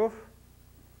արդյունքներով,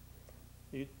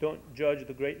 you don't judge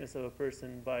the greatness of a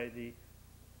person by the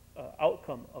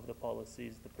outcome of the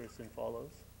policies the person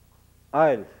follows.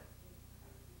 Այլ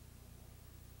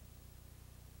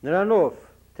նրանով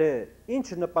թե ինչ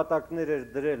նպատակներ էր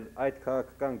դրել այդ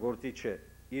քաղաքական գործիչը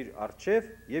իր արչև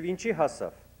եւ ինչի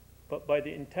հասավ But by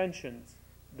the intentions,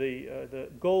 the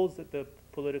goals that the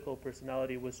political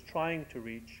personality was trying to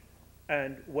reach,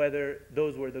 and whether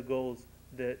those were the goals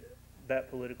that that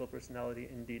political personality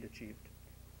indeed achieved.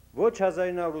 Ոչ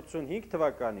 1985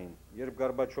 թվականին, երբ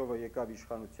Գորբաչովը եկավ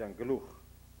իշխանության գլուխ,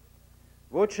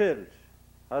 ոչ էլ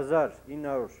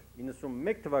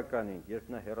 1991 թվականին, երբ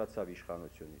նա հեռացավ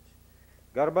իշխանությունից։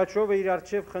 Գորբաչովը իր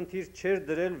արչև խնդիր չէր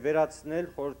դրել վերացնել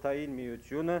խորհրդային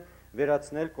միությունը,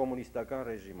 վերացնել կոմունիստական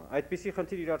ռեժիմը։ Այդպիսի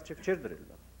խնդիր իր արչև չէր դրել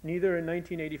նա։ Neither in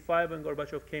 1985 when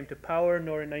Gorbachev came to power,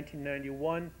 nor in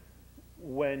 1991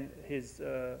 when his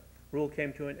rule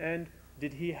came to an end,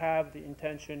 did he have the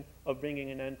intention of bringing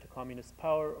an end to communist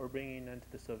power or bringing an end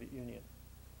to the Soviet Union.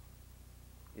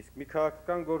 Իսկ մի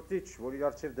քաղաքական գործիչ, որ իր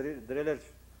արչև դրել էր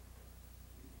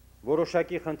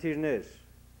որոշակի խնդիրներ,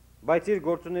 բայց իր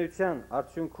գործունեության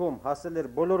արդյունքում հասել էր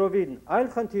բոլորովին այլ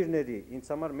խնդիրների,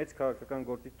 ինձ համար մեծ քաղաքական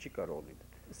գործիչ չի կարող լինել։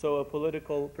 So a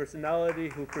political personality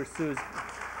who pursues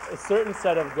a certain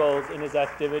set of goals in his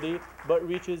activity but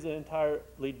reaches an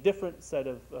entirely different set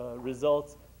of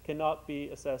results cannot be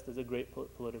assessed as a great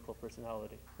political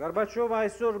personality. Գորբաչովը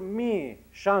այսօր մի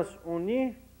շանս ունի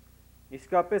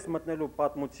իսկապես մտնելու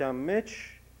պատմության մեջ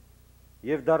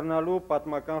եւ դառնալու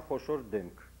պատմական խոշոր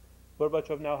դեմք։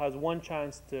 Gorbachev now has one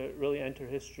chance to really enter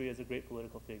history as a great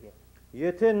political figure.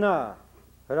 Եթե նա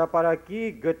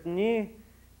հրապարակի գտնի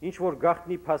ինչ որ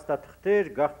գաղտնի փաստաթղթեր,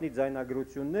 գաղտնի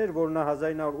ձայնագրություններ, որ նա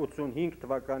 1985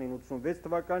 թվականին, 86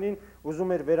 թվականին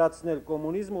ուզում էր վերացնել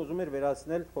կոմունիզմը, ուզում էր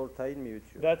վերացնել խորհրդային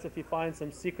միությունը։ That's if he finds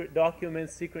some secret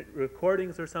documents, secret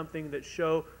recordings or something that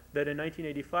show that in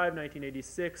 1985,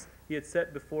 1986 he had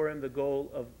set before him the goal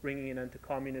of bringing an end to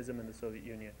communism in the Soviet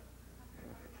Union.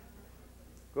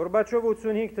 Գորբաչովը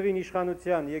 85 թվին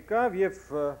իշխանության եկավ եւ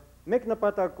մեկ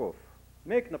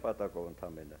նպատակով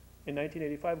ընդամենը։ In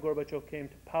 1985, Gorbachev came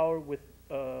to power with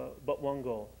but one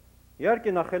goal.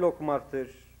 Իհարկե նախելոք մարդ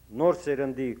էր, նոր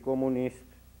սերնդի կոմունիստ,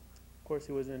 Of course,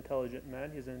 he was an intelligent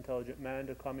man. He's an intelligent man,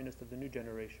 a communist of the new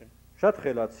generation. շատ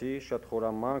խելացի, շատ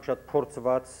խորամանկ, շատ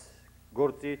փորձված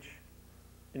գործիչ,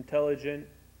 Intelligent,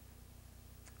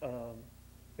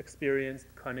 experienced,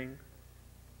 cunning.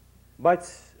 բայց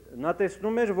նա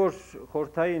տեսնում էր, որ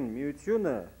խորհրդային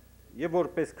միությունը եւ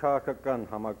որպես քաղաքական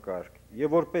համակարգ,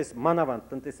 եւ որպես մանավանդ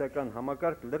տնտեսական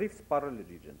համակարգ լրիվ սպառել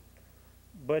էր իրեն։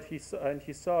 But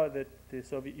he saw that the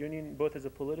Soviet Union, both as a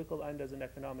political and as an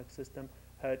economic system,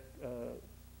 had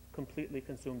completely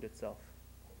consumed itself.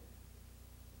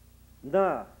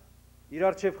 Նա իր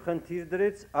արչև խնդիր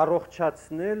դրեց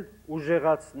առողջացնել,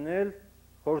 ուժեղացնել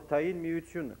խորհրդային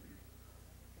միությունը։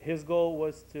 His goal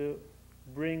was to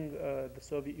bring the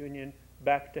Soviet Union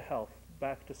back to health,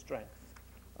 back to strength.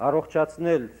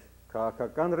 Առողջացնել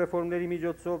քաղաքական ռեֆորմների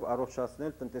միջոցով,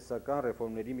 առողջացնել տնտեսական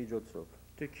ռեֆորմների միջոցով։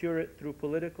 To cure it through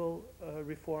political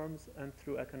reforms and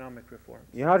through economic reforms.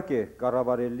 Իհարկե,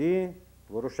 կառավարելի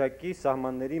որոշակի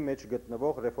սահմանների մեջ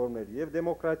գտնվող ռեֆորմներ եւ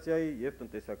դեմոկրատիայի եւ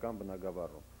տնտեսական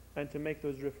բնագավառում։ And to make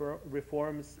those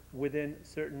reforms within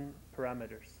certain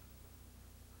parameters.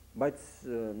 Բայց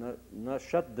նա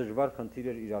շատ դժվար խնդիր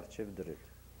էր իր արչև դրել։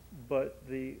 But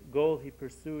the goal he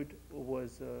pursued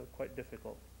was quite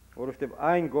difficult. Որովհետեւ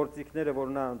այն գործիքները, որ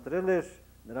նա ընտրել էր,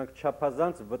 նրանք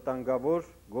չափազանց վտանգավոր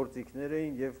գործիքներ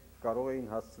էին եւ կարող էին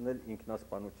հասցնել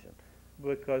ինքնասպանության։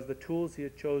 Because the tools he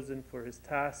had chosen for his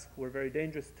task were very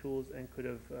dangerous tools and could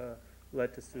have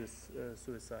led to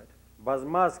suicide.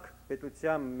 Բազմազգ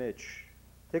պետության մեջ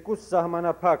թեկուզ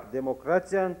սահմանափակ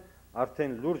դեմոկրատիան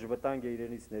արդեն լուրջ վտանգ է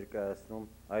իրենից ներկայացնում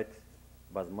այդ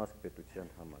բազմազգ պետության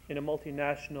համար։ In a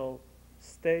multinational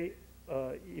state,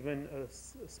 even a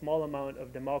small amount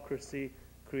of democracy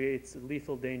creates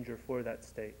lethal danger for that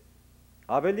state.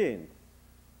 Ավելին,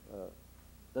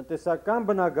 տնտեսական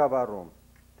բնագավառում,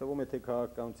 թվում է թե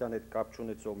քաղաքականության հետ կապ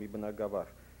չունեցող մի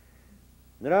բնագավառ,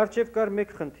 նրա առջև կար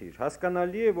մեկ խնդիր,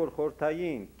 հասկանալի է, որ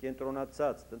խորհրդային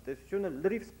կենտրոնացած տնտեսությունը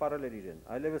լրիվ սպառել էր իրեն,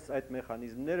 այլևս այդ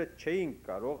մեխանիզմները չէին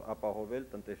կարող ապահովել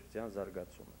տնտեսության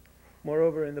զարգացումը։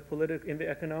 Moreover, in the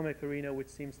economic arena, which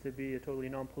seems to be a totally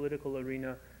non-political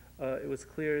arena, it was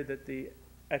clear that the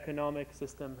economic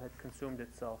system had consumed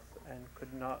itself and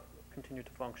could not continue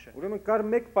to function. Ուրեմն կար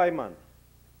մեկ պայման,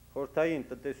 խորհրդային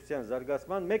տնտեսության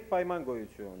զարգացման մեկ պայման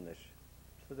գոյություն ուներ։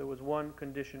 So there was one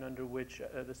condition under which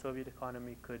the Soviet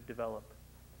economy could develop.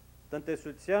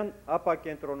 Տնտեսության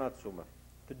ապակենտրոնացումը։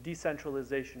 The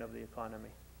decentralization of the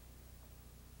economy.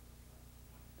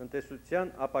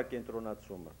 Տնտեսության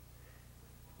ապակենտրոնացումը։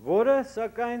 որը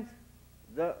սակայն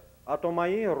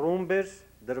ատոմային ռումբեր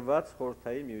դրված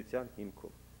խորհրդային միության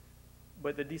հիմքում։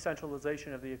 But the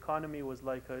decentralization of the economy was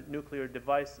like a nuclear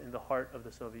device in the heart of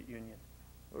the Soviet Union.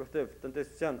 Որովհետև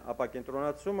տնտեսության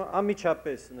ապակենտրոնացումը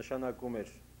անմիջապես նշանակում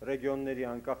էր ռեգիոնների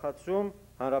անկախացում,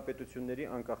 հանրապետությունների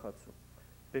անկախացում։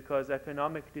 Because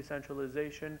economic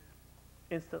decentralization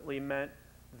instantly meant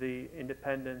the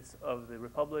independence of the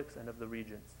republics and of the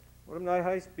regions. Ուրեմն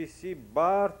այսպիսի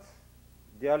բարդ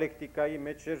դիալեկտիկայի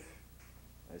մեջ էր,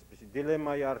 այսպիսի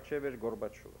դիլեմայի առջև էր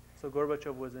Գորբաչովը։ So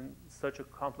Gorbachev was in such a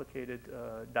complicated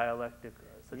dialectic,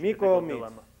 such a Մի difficult կողմից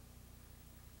dilemma.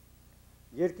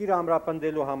 երկիրը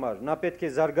ամրապնդելու համար նա պետք է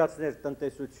զարգացներ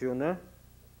տնտեսությունը,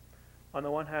 On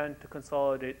the one hand, to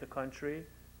consolidate the country,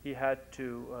 he had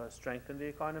to strengthen the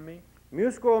economy.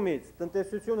 մյուս կողմից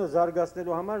տնտեսությունը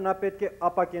զարգացնելու համար նա պետք է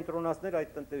ապակենտրոնացներ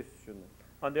այդ տնտեսությունը,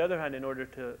 On the other hand, in order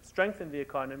to strengthen the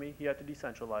economy, he had to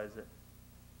decentralize it.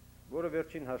 որը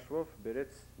վերջին հաշվով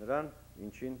բերեց նրան,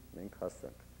 ինչին մենք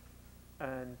հասանք։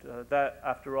 And that,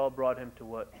 after all, brought him to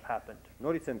what happened.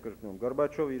 Նորից եմ կրկնում,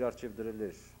 Գորբաչովը իր առջև դրել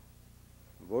էր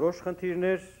որոշ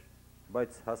խնդիրներ,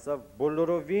 բայց հասավ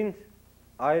բոլորովին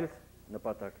այլ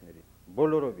նպատակների,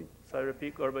 բոլորովին։ So I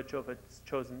repeat, Gorbachev had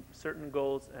chosen certain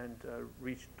goals and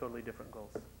reached totally different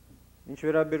goals. Ինչ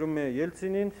վերաբերում է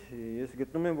Ելցինին, ես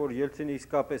գտնում եմ, որ Ելցինը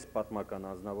իսկապես պատմական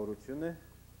անձնավորություն է,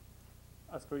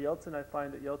 As for Yeltsin, I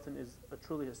find that Yeltsin is a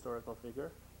truly historical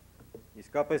figure.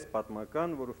 իսկապես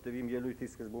պատմական, որովհետև իմ ելույթի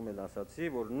սկզբում էլ ասացի,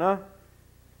 որ նա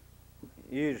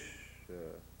իր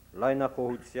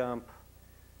լայնախոհությամբ,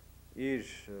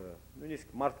 իր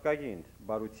նույնիսկ մարդկային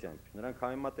բարությամբ, նրանք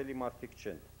համեմատելի մարդիկ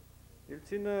չեն։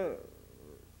 Ելցինը,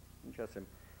 ինչ ասեմ,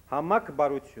 համակ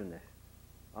բարություն է,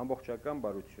 ամբողջական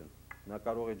բարություն։ Նա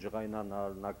կարող է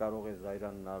ջղայնանալ, նա կարող է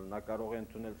զայրանալ, նա կարող է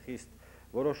ընդունել խիստ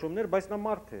որոշումներ, բայց նա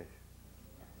մարդ է։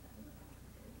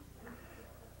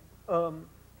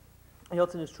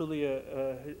 Yeltsin is truly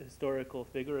a historical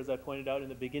figure. As I pointed out in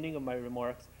the beginning of my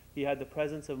remarks, he had the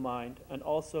presence of mind and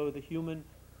also the human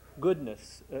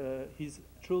goodness. He's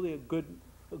truly a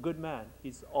good man.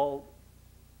 He's all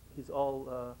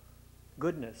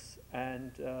goodness,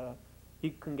 and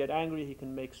he can get angry. He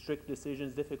can make strict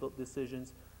decisions, difficult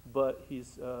decisions, but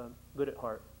he's good at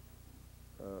heart.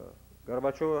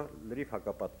 Գորբաչովը լրիվ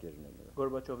հակապատկերն է նրա։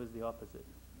 Gorbachev is the opposite.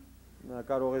 Նա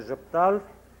կարող է ժպտալ,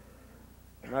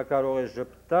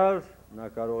 նա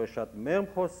կարող է շատ մեղմ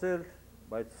խոսել,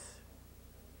 բայց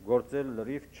գործել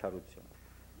լրիվ չարությամբ։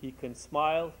 He can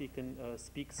smile, he can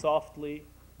speak softly,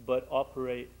 but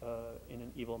operate in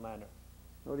an evil manner.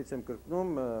 Նորից եմ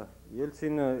կրկնում,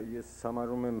 Ելցինը ես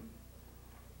համարում եմ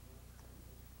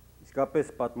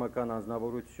իսկապես պատմական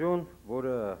անձնավորություն,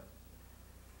 որը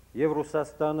եւ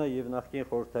Ռուսաստանը եւ նախկին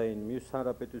խորհրդային մյուս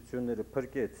հանրապետությունները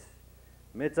փրկեց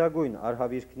մեծագույն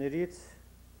արհավիրքներից։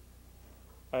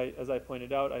 As I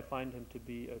pointed out, I find him to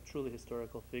be a truly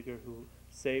historical figure who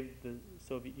saved the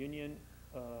Soviet Union,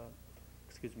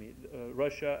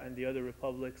 Russia and the other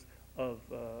republics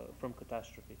from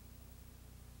catastrophe.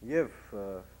 Եվ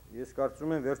ես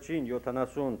կարծում եմ վերջին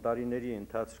 70 տարիների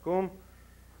ընթացքում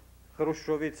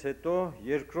Խրուշչովից հետո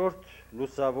երկրորդ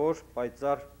լուսավոր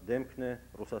պայծառ դեմքն է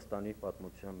Ռուսաստանի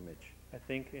պատմության մեջ։ I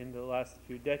think in the last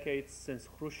few decades since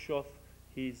Khrushchev,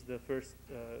 he's the first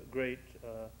great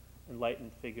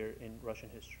enlightened figure in Russian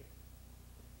history.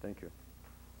 Thank you.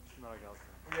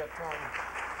 We have time.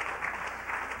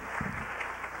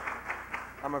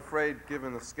 I'm afraid,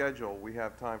 given the schedule, we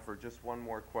have time for just one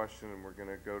more question, and we're going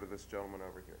to go to this gentleman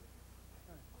over here.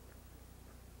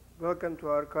 Welcome to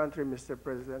our country, Mr.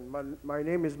 President. My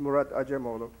name is Murat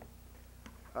Acemoglu.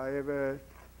 I have a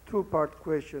two-part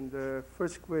question. The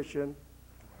first question,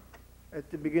 at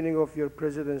the beginning of your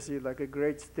presidency, like a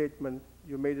great statement,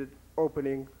 you made an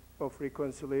opening of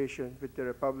reconciliation with the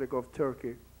Republic of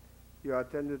Turkey. You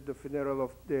attended the funeral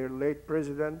of their late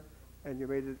president, and you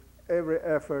made every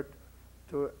effort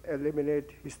to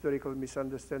eliminate historical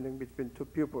misunderstanding between two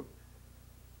people.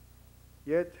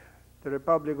 Yet, the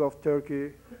Republic of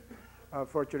Turkey,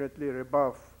 unfortunately,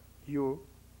 rebuffed you,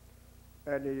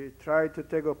 and he tried to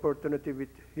take opportunity with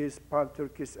his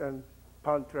pan-Turkish and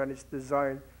pan-Tranist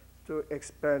design to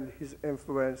expand his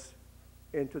influence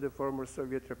into the former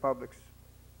Soviet republics.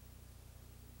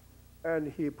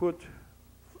 And he put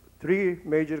three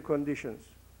major conditions.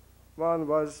 One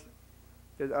was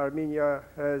that Armenia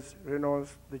has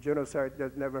renounced the genocide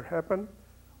that never happened.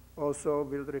 Also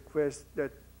will request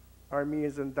that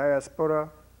Armenians in diaspora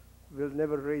will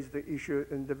never raise the issue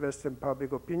in the Western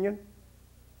public opinion.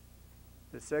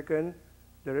 The second,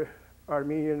 the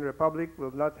Armenian Republic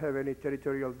will not have any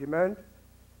territorial demand.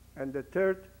 And the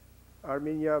third,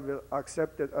 Armenia will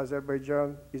accept that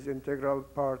Azerbaijan is integral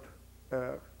part,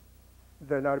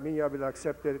 then Armenia will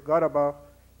accept that Karabakh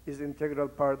is integral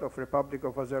part of Republic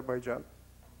of Azerbaijan.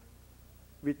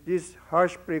 With these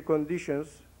harsh preconditions,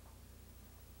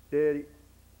 they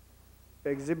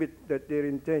exhibit that their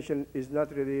intention is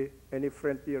not really any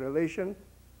friendly relation,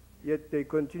 yet they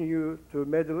continue to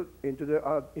meddle into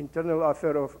the internal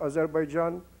affair of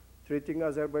Azerbaijan, treating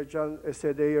Azerbaijan as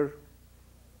their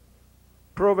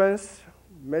province,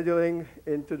 meddling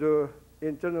into the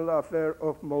internal affair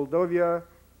of Moldova,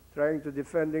 trying to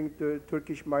defending the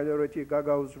Turkish minority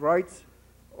Gagauz rights,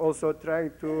 also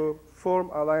trying to form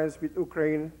alliance with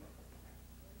Ukraine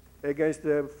against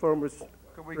the former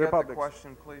Could we republics. get the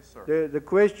question, please, sir? The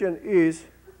question is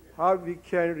how we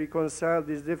can reconcile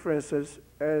these differences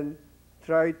and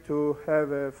try to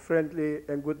have a friendly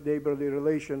and good neighborly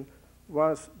relation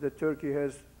once the Turkey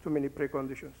has too many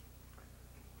preconditions.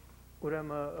 Okay,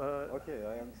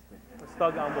 I understand.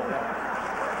 Stag aan bod, ja.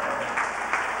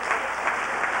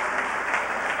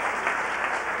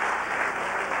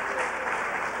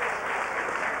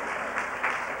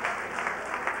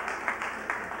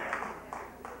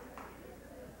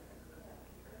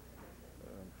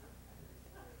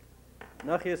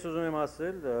 Նախ ես ուզում եմ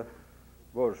ասել,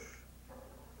 որ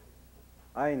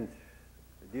այն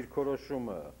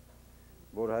դիրքորոշումը,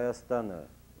 որ Հայաստանը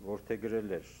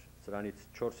որդեգրել էր սրանից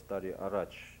 4 տարի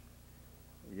առաջ,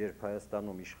 երբ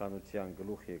Հայաստանում իշխանության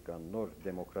գլուխ եկան նոր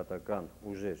դեմոկրատական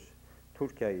ուժեր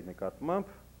Թուրքիայի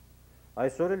նկատմամբ,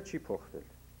 այսօր էլ չի փոխվել։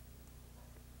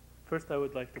 First, I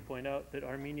would like to point out that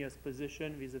Armenia's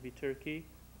position vis-à-vis Turkey,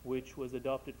 which was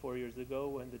adopted 4 years ago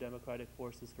when the democratic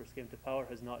forces first came to power,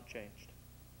 has not changed.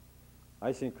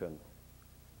 Այսինքն,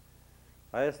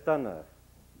 Հայաստանը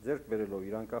ձեռք բերելով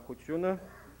իր անկախությունը,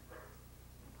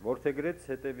 որդեգրեց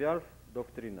հետևյալ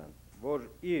դոկտրինան, որ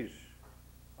իր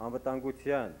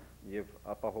անվտանգության եւ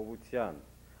ապահովության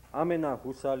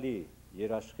ամենահուսալի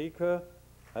երաշխիքը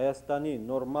Հայաստանի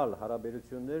նորմալ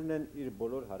հարաբերություններն են իր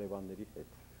բոլոր հարևանների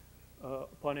հետ։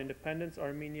 Upon independence,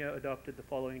 Armenia adopted the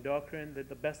following doctrine that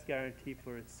the best guarantee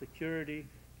for its security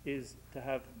is to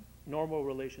have normal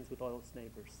relations with all its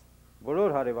neighbors.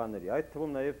 Բոլոր հարևանների, այդ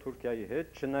թվում նաև Թուրքիայի հետ,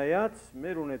 չնայած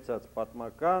մեր ունեցած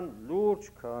պատմական, լուրջ,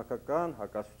 քաղաքական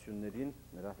հակասություններին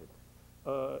նրա հետ։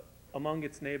 Among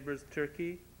its neighbors,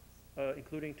 Turkey,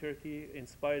 including Turkey, in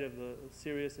spite of the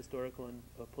serious historical and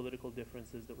political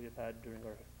differences that we have had during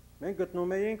our... Մենք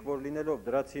գտնում էինք, որ լինելով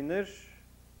դրացիներ,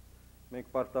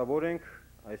 մենք պարտավոր ենք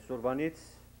այսօրվանից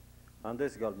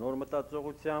հանդես գալ նոր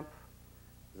մտածողությամբ,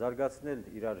 զարգացնել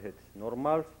իրար հետ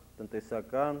նորմալ,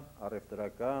 տնտեսական,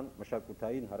 առևտրական,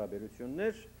 մշակութային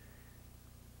հարաբերություններ.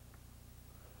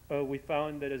 We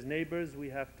found that as neighbors,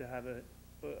 we have to have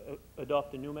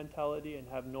adopt a new mentality and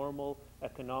have normal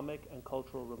economic and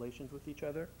cultural relations with each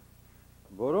other.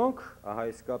 Որոնք, ահա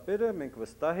այս կապերը մենք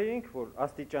վստահ էինք, որ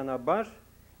աստիճանաբար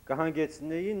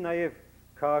կհանգեցնեին նաև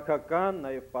քաղաքական,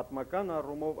 նաև պատմական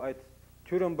առումով այդ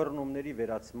թյուրըմբռնումների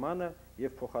վերացմանը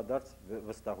եւ փոխադարձ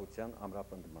վստահության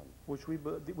ամրապնդմանը. Which we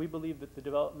believe that the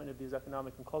development of these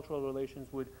economic and cultural relations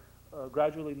would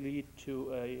gradually lead to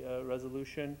a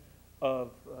resolution of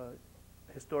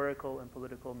historical and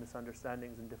political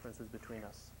misunderstandings and differences between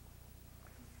us.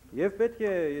 Եվ պետք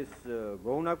է ես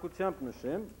գոհունակությամբ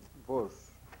նշեմ, որ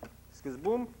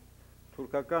սկզբում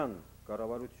թուրքական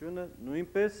կառավարությունը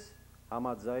նույնպես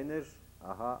համաձայն էր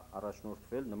ահա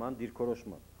առաջնորդվել նման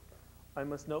դիրքորոշմամբ. I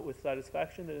must note with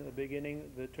satisfaction that in the beginning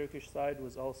the Turkish side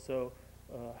was also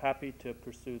happy to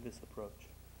pursue this approach.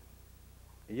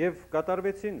 Եվ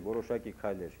կատարվեցին որոշակի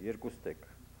քայլեր երկուստեք.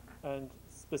 And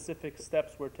specific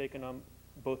steps were taken on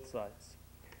both sides.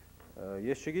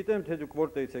 Ես չգիտեմ, թե դուք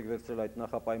որտեղից եք վերցրել այդ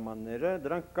նախապայմանները,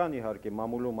 դրանք կան իհարկե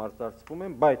մամուլում արտարծվում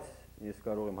են, բայց ես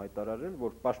կարող եմ հայտարարել,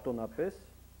 որ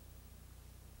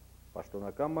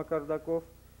պաշտոնական մակարդակով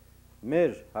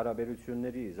մեր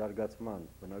հարաբերությունների զարգացման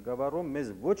բնագավառում մեզ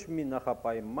ոչ մի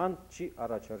նախապայման չի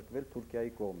առաջարկվել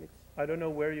Թուրքիայի կողմից. I don't know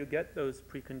where you get those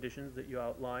preconditions that you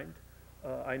outlined.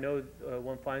 I know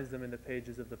one finds them in the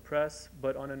pages of the press,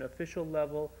 but on an official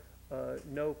level,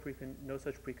 no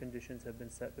such preconditions have been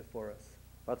set before us.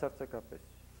 Բացարձակապես.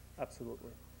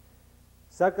 Absolutely.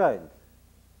 Սակայն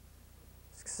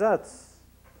սկսած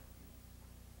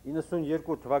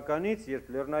 92 թվականից, երբ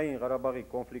Լեռնային Ղարաբաղի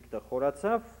կոնֆլիկտը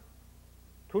խորացավ,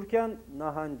 Թուրքիան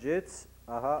նահանջեց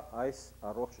ահա այս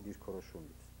առողջ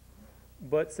դիրքորոշումից.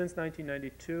 But since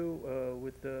 1992,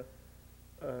 with the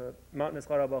Mountainous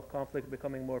Karabakh conflict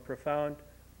becoming more profound,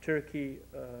 Turkey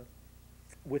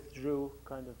withdrew,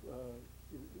 kind of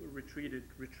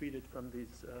retreated from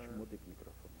these, Մոտիկ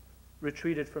միկրոֆոն.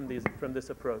 retreated from this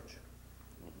approach.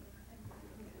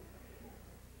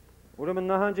 Ուրեմն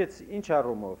նահանջեց ինչ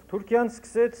առումով։ Թուրքիան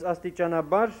սկսեց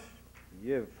աստիճանաբար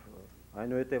եւ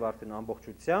այնուհետև արդեն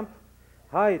ամբողջությամբ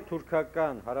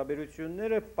հայ-թուրքական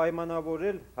հարաբերությունները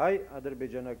պայմանավորել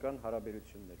հայ-ադրբեջանական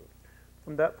հարաբերություններով։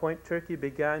 From that point, Turkey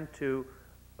began to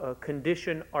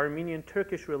condition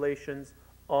Armenian-Turkish relations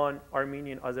on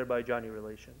Armenian-Azerbaijani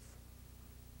relations.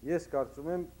 Ես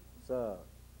կարծում եմ, սա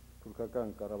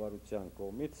թուրքական կառավարության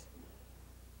կողմից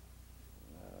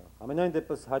ամենայն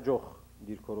դեպս հաջող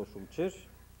դիրքորոշում չէր։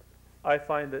 I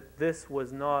find that this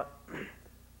was not,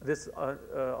 this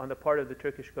on the part of the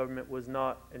Turkish government was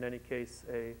not in any case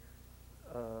a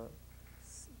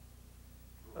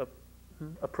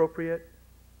appropriate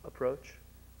approach,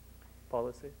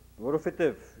 policy.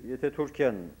 Որովհետև եթե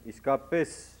Թուրքիան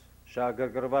իսկապես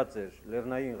շահագրգռված էր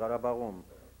Լեռնային Ղարաբաղում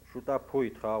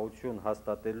շուտափույթ խաղաղություն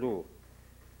հաստատելու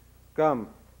կամ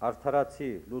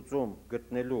արդարացի լուծում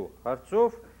գտնելու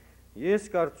հարցով, ես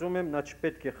կարծում եմ նա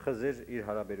չպետք է խզեր իր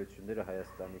հարաբերությունները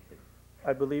Հայաստանի հետ։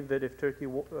 I believe that if Turkey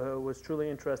was truly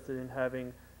interested in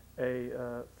having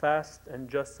a fast and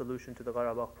just solution to the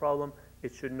Karabakh problem,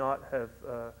 it should not have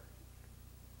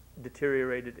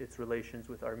deteriorated its relations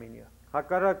with Armenia.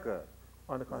 Հակառակը,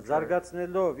 On the contrary,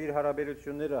 զարգացնելով իր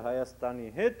հարաբերությունները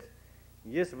Հայաստանի հետ,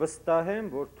 ես վստահ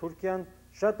եմ, որ Թուրքիան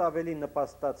շատ ավելի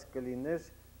նպաստած կլիներ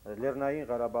Լեռնային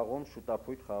Ղարաբաղում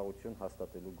շուտափույթ խաղաղություն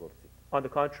հաստատելու գործին։ on the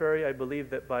contrary, I believe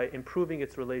that by improving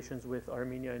its relations with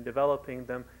Armenia and developing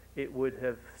them, it would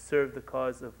have served the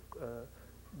cause of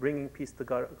bringing peace to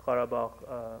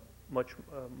Karabakh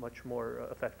much more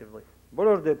effectively.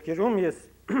 Բոլոր դեպքերում ես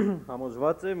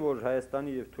համոզված եմ, որ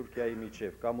Հայաստանի եւ Թուրքիայի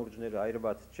միջև կամուրջները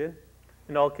այրված չեն։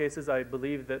 In all cases, I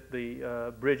believe that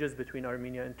the bridges between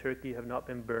Armenia and Turkey have not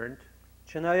been burned.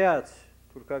 Չնայած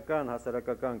թուրքական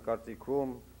հասարակական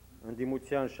կարծիքում,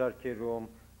 ընդդիմության շարքերում,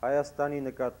 Հայաստանի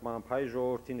նկատմամբ, հայ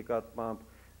ժողովրդի նկատմամբ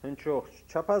հնչող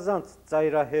չափազանց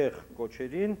ծայրահեղ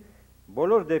կոչերին,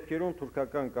 բոլոր դեպքերում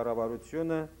թուրքական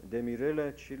կառավարությունը դեմիրել է,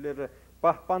 չիլերը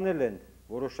պահպանել են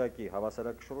որոշակի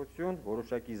հավասարակշռություն,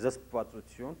 որոշակի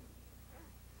զսպվածություն։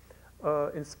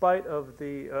 In spite of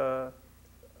the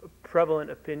prevalent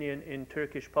opinion in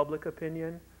Turkish public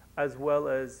opinion, as well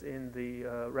as in the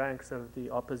ranks of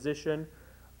the opposition,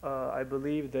 I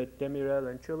believe that Demirel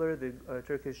and Çiller, the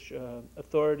Turkish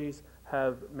authorities,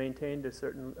 have maintained a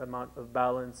certain amount of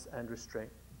balance and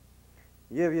restraint.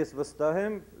 Եվ ես վստահ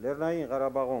եմ, Լեռնային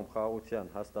Ղարաբաղում խաղաղության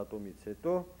հաստատումից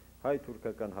հետո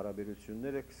հայ-թուրքական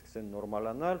հարաբերությունները կսկսեն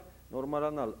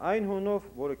նորմալանալ այն հունով,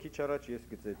 որը քիչ առաջ ես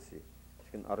գծեցի։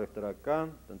 Այսինքն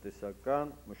առևտրական,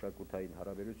 տնտեսական, մշակութային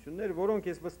հարաբերություններ,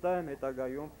 որոնք ես վստահ եմ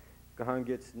հետագայում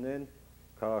կհանգեցնեն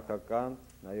քաղաքական,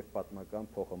 նաև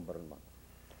պատմական փոխըմբռնման։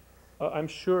 I'm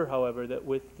sure, however, that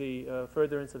with the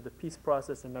furtherance of the peace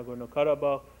process in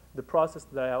Nagorno-Karabakh, the process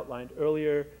that I outlined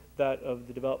earlier, that of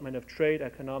the development of trade,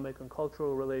 economic, and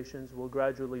cultural relations will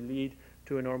gradually lead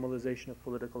to a normalization of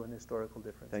political and historical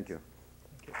differences. Thank you.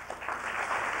 Thank you.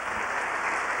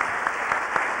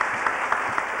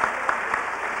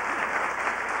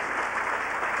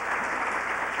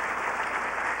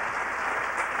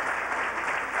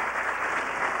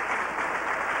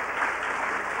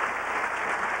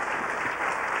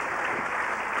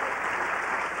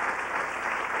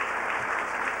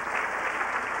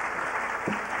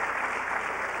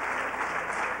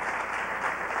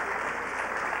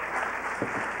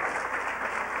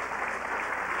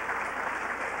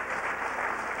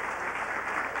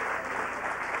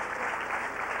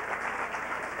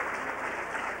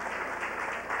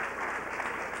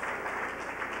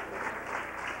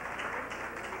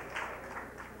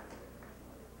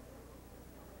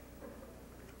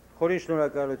 Խորին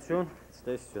շնորհակալություն,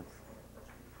 ցտեսություն։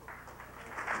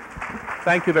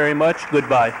 Thank you very much.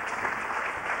 Goodbye.